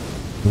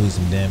lose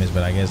some damage,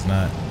 but I guess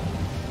not.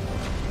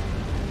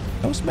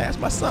 Don't smash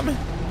my summon.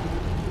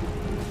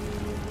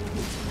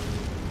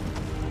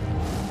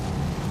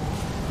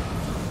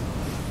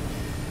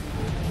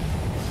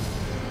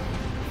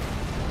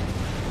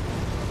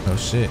 Oh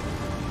shit.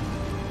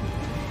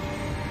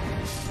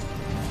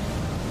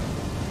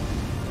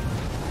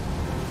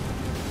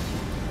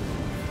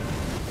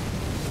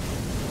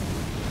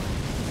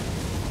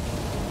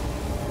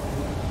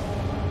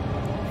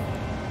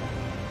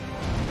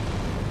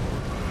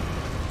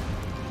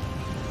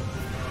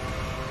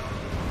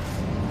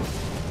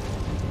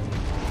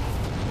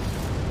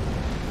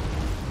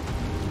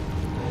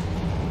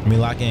 me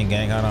lock in,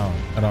 gang.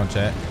 Hold on,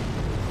 chat.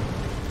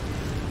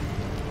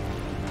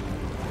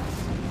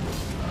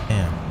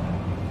 Damn.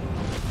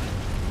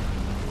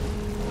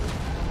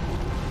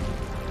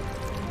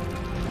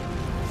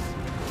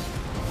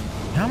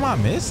 How am I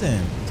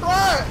missing?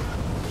 Try it.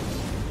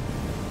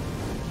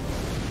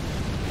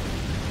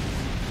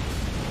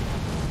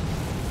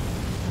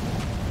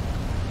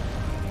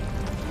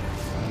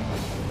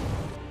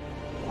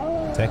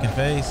 Second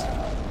phase.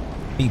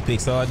 He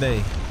picks all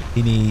day.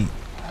 He need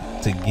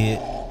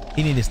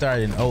to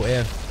start an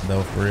OF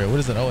though, for real. What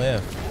is an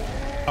OF?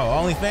 Oh,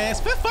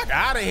 OnlyFans? Get the fuck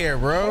out of here,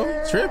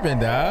 bro. Tripping,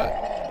 dog.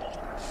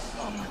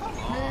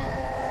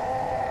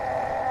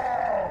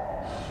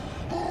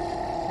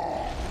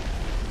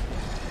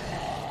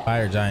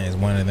 Fire Giant is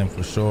one of them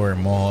for sure.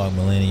 Mohawk,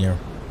 Millennium,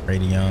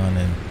 Radion,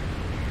 and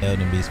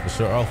Elden Beast for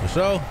sure. Oh, for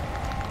sure.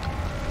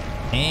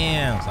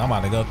 Damn. So I'm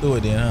about to go through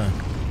it then, huh?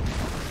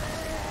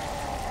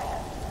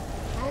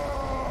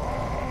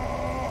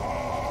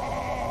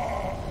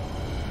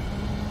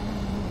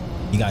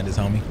 You got this,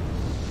 homie.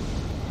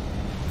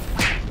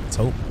 Let's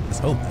hope. Let's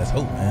hope. Let's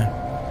hope, man.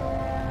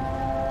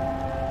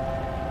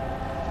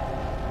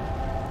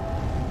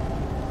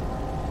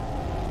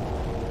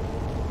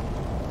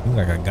 You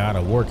look like a God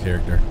of War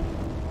character.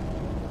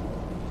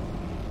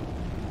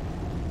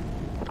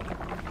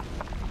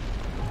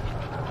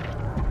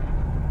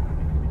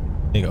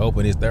 Nigga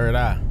open his third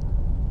eye.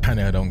 I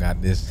know I don't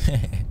got this.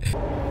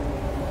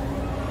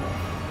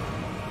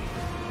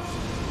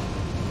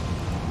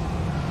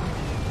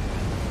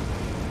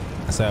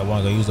 I said I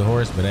want to go use the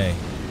horse, but hey,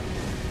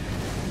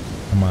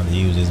 I'm about to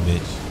use this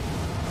bitch.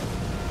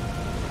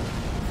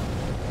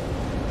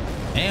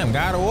 Damn,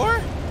 God of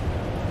War?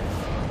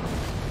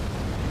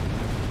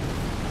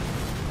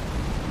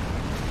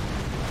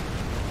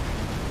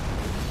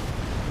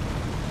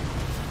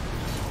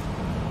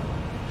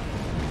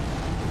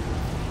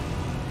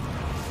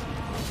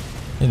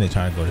 Then they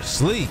trying to go to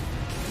sleep.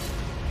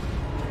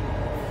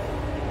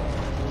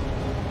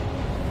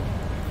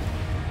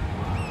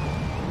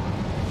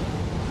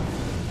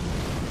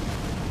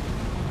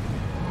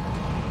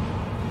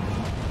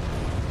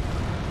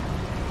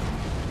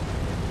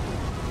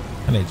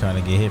 And they trying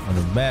to get hit from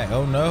the back.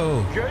 Oh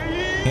no.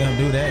 Can't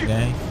do that,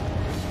 gang.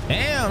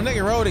 Damn,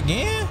 nigga rolled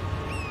again?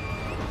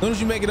 As soon as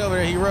you make it over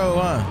there, he rolled,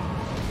 huh?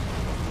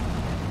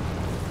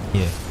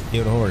 Yeah,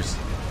 kill the horse.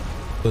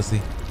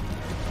 Pussy.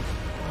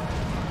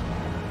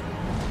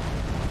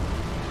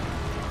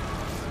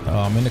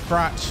 Oh, I'm in the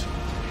crotch.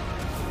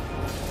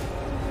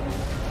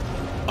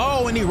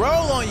 Oh, when he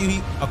roll on you,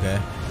 he... Okay.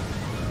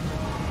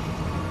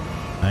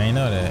 I ain't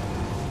know that.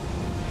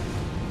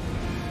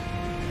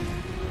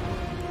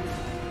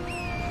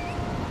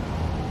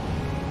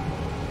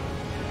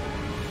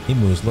 He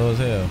moves slow as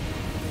hell.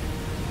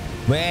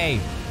 But hey,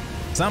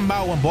 something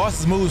about when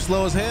bosses move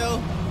slow as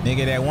hell,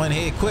 nigga, that one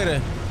hit quitter.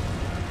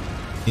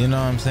 You know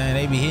what I'm saying?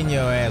 They be hitting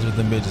your ass with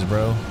them bitches,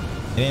 bro.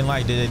 It ain't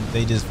like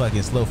they just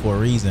fucking slow for a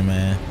reason,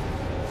 man.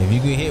 If you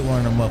get hit one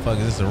of them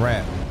motherfuckers, it's a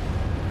wrap.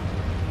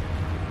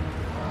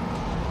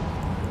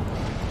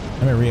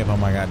 Let me re-up on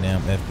my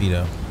goddamn FP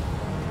though.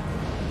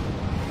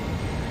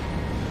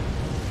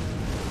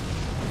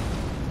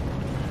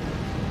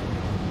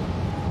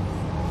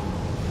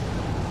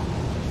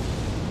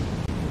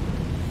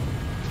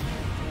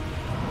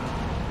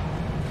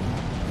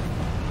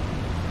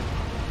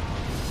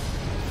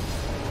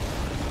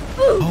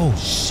 Oh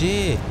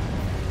shit.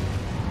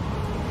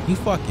 You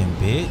fucking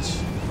bitch.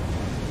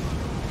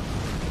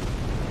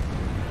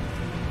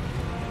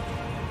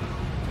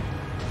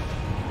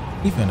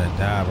 He finna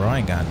die, bro. I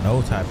ain't got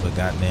no type of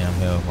goddamn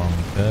health on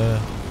me,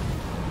 cuz.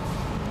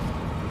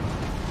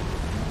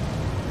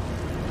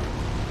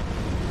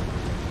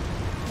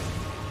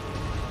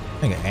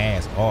 Nigga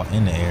ass all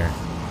in the air.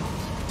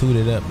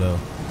 Tooted up though.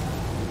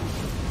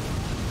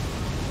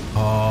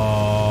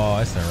 Oh,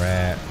 that's a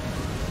wrap.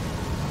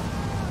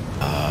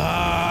 Oh,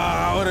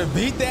 I would've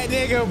beat that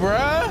nigga,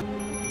 bruh.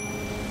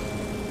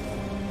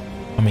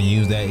 I'm gonna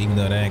use that even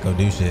though that ain't gonna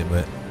do shit,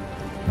 but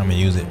I'm gonna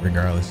use it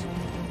regardless.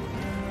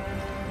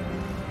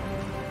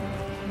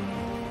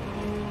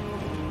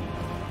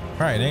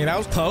 All right, nigga, that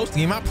was close. Give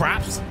me my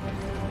props.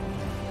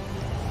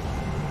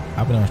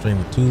 I've been on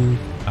stream for 2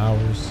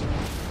 hours.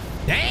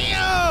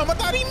 Damn, I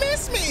thought he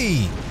missed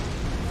me.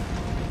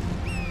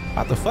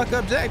 About to fuck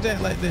up Jack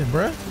like this,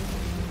 bruh.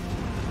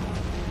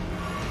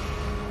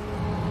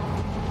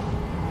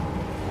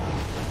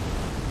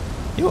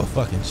 You a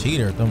fucking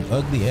cheater with them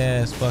ugly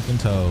ass fucking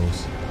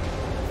toes.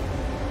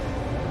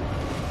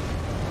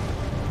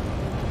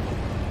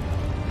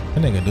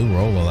 That nigga do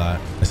roll a lot.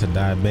 That's a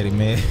diabetic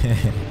man.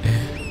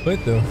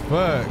 What the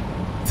fuck?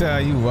 Tell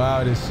you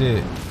wild as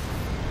shit.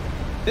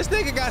 This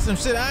nigga got some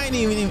shit I ain't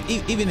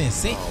even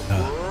seen.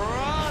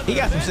 He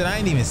got some shit I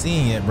ain't even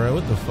seen yet, bro.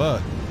 What the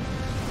fuck?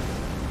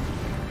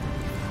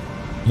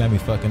 You got me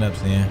fucking up,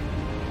 Sam.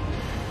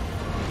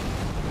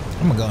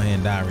 I'm gonna go ahead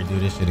and die and redo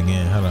this shit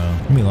again. Hold on.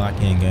 Let me lock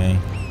in,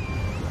 gang.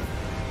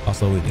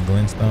 Also with the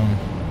glintstone.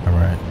 All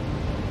right.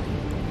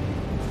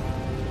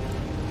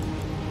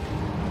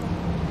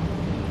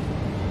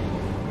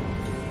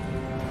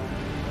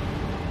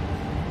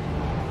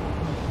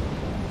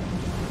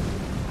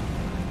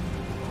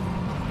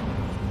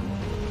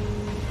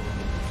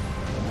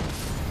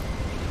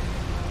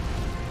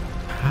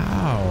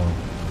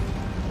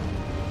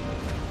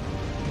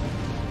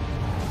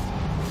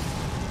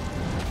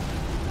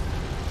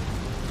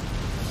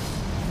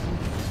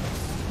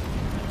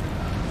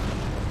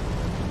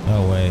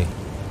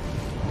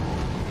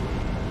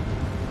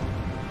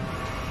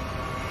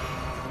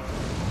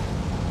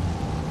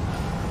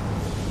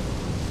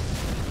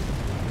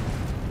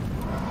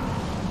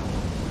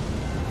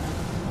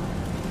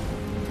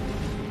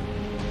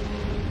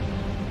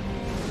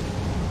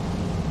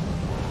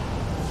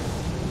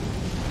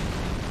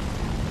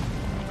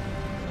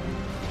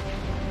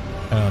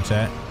 Hold on,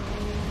 chat.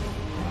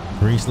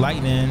 Grease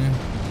lightning.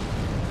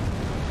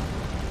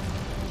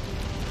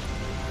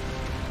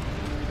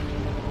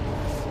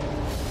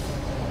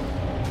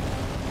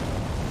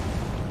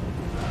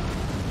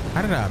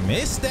 How did I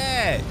miss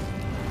that?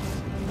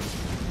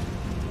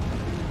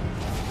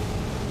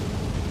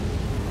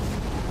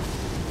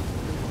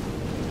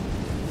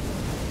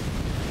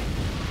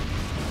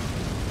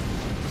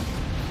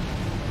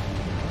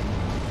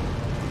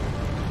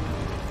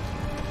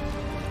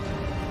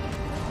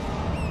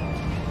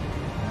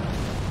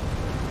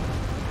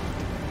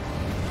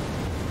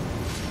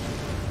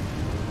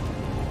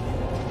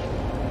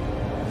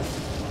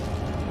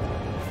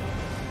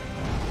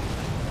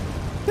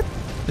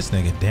 This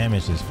nigga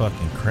damage is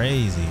fucking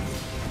crazy.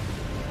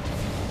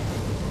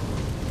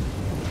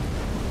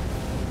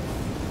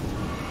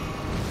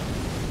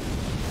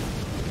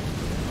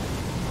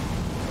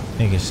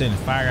 Nigga shitting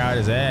fire out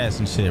his ass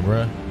and shit,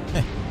 bruh.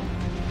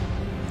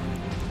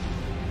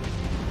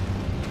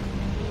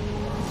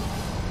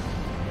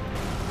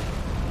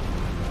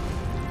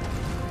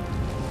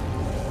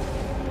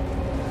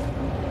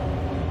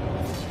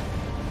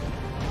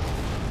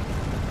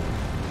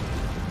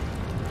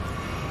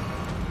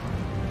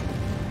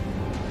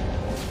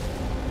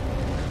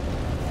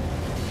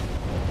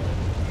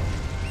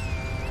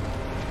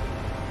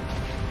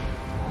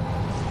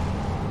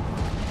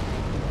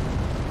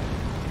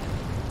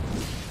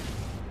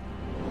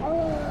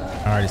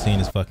 I already seen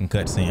this fucking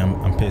cutscene.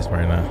 I'm pissed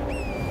right now.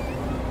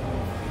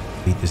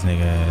 Beat this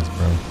nigga ass,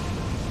 bro.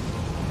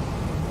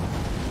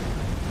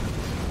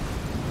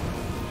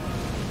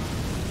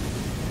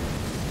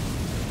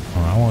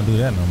 Oh, I won't do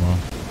that no more.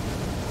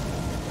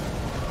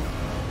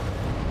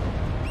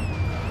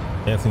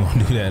 Definitely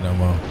won't do that no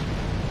more.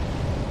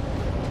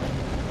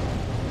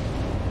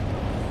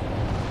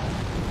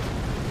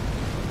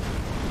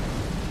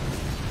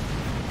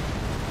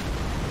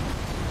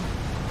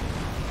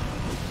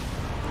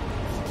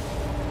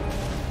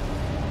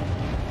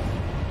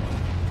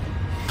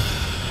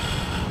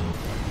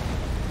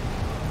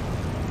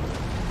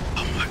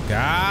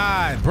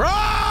 God,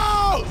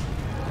 bro!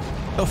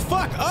 The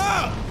fuck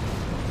up!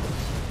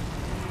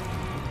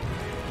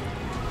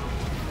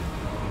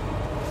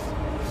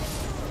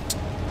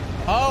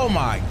 Oh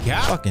my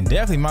God. Fucking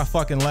definitely my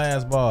fucking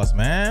last boss,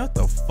 man. What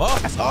the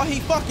fuck? That's all he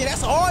fucking,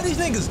 that's all these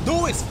niggas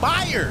do is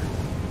fire.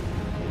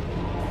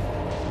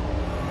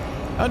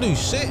 I don't do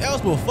shit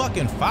else but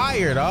fucking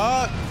fire,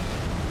 dog.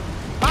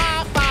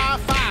 Fire, fire,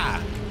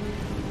 fire.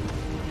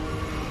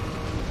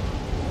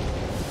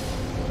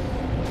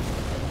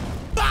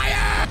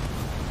 Fire!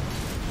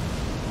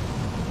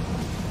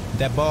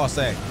 That ball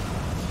sack.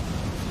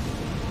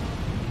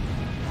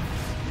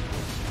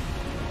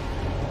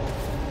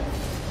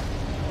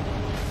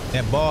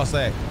 That ball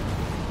sack.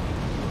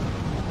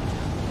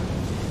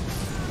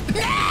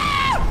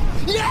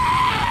 Yeah!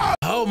 Yeah!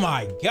 Oh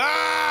my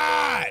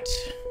God!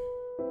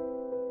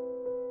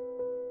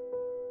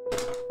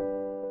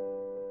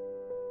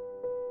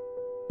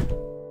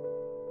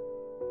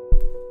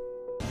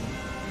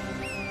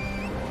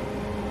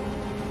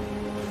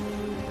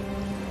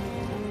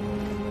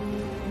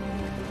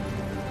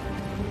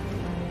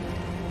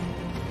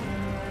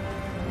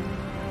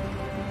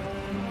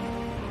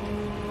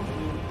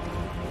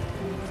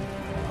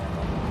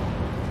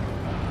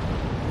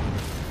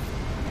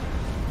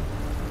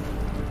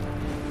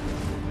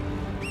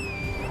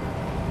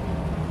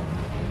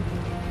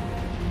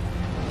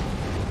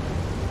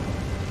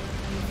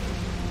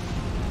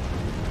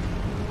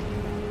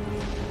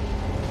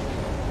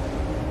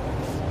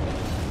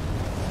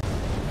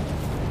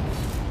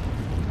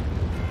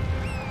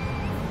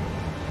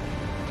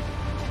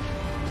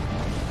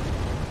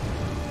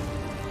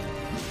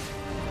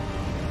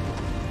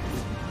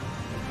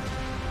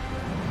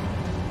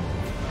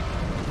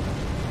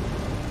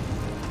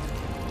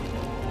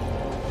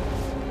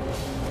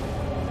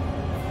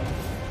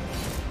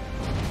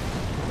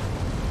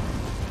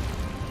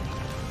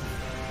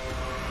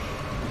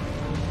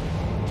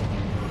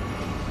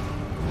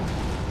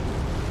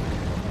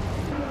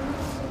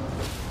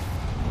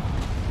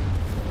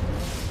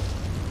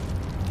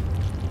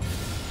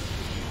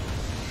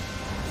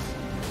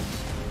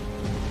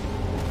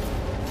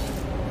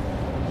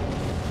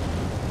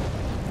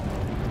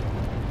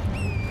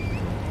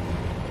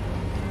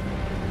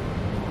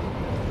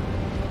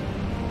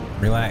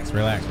 Relax,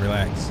 relax,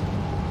 relax.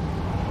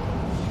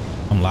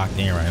 I'm locked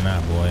in right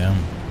now, boy. I'm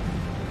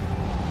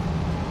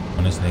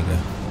on this nigga.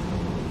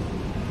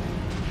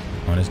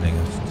 On this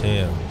nigga's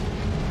tail.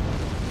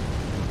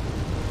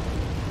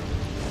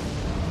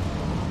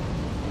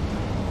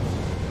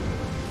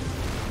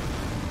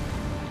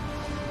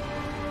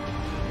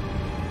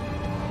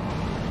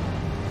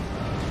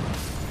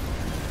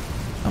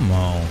 Come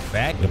on,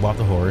 fat. Get up off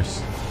the horse.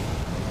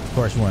 Of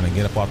course, you want to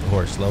get up off the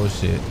horse slow as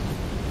shit.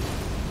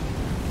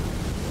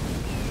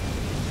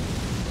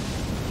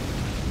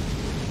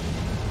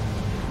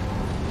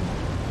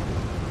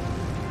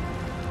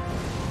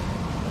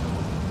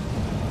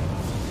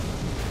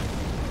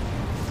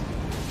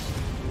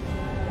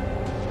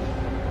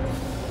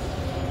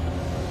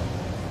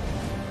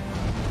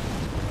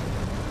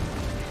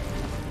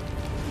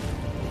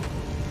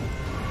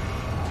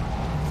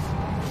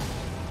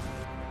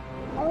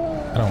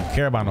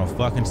 Care about no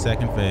fucking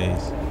second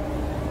phase.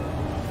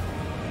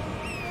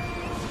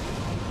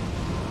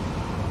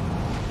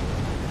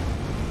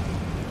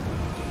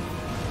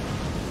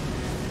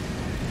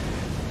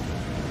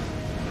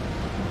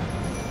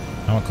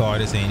 I'm gonna call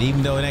this in.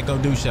 Even though it ain't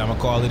gonna do shit, I'm gonna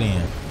call it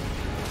in.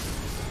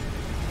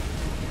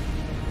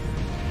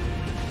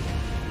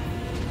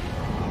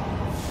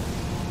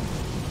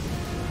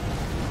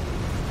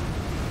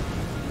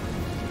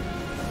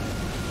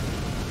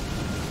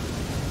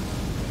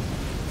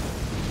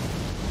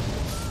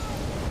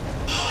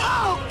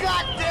 Oh,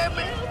 God damn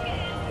it!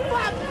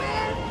 Fuck,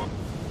 man!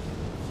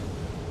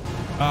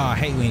 Oh, I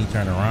hate when he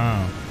turn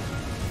around.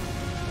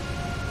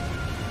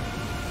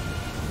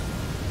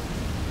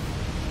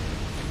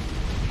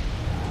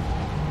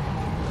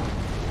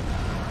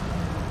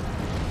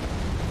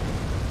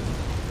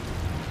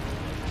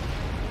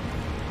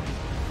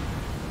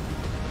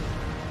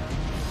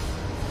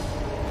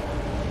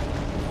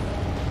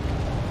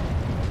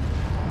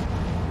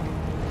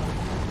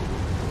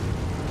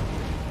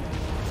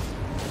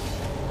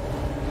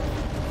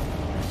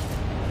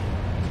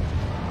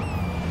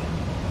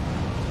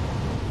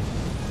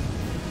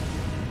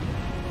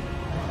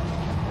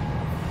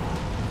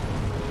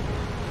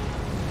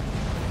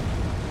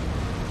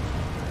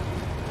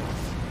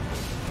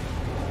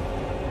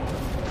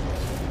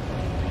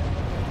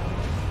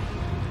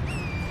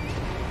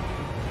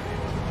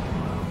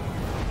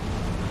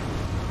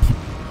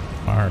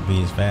 My heart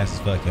beating fast as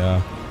fuck,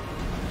 y'all.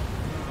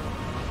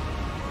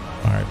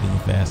 My heart beating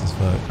fast as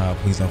fuck. Oh,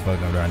 please don't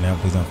fuck up right now.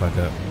 Please don't fuck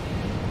up.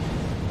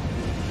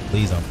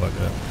 Please don't fuck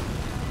up.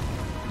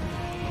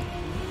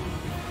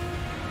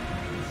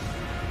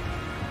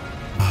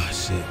 Oh,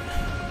 shit.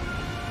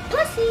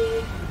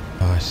 Pussy!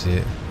 Oh,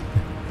 shit.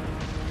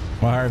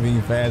 My heart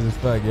beating fast as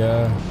fuck,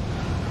 y'all.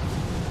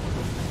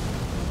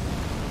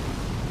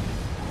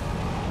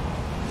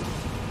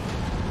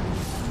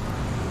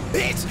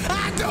 Bitch,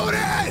 I do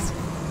this!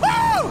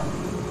 Woo!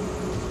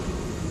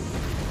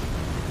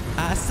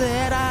 I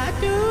said I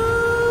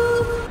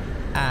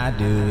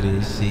do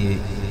this shit.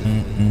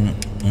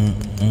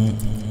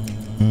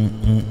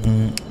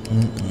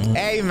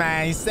 Hey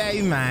man,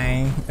 say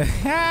man.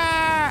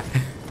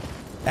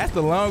 That's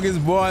the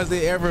longest boss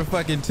they ever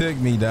fucking took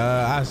me,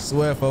 dog. I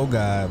swear for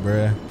God,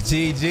 bruh.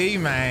 GG,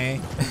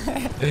 man.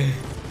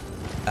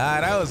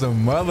 That was a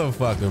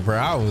motherfucker, bro.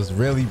 I was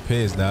really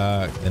pissed,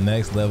 dog. The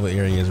next level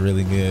area is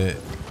really good.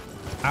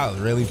 I was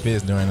really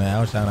pissed during that. I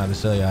was trying not to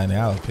show y'all,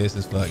 nigga. I was pissed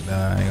as fuck, dog.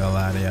 I ain't gonna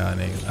lie to y'all,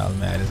 niggas. I was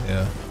mad as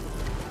hell.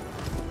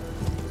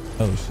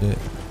 Oh, shit.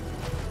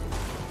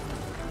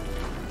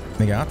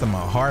 Nigga, I'm talking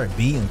about heart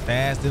beating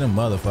fast than a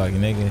motherfucker,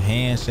 nigga.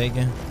 Hand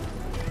shaking.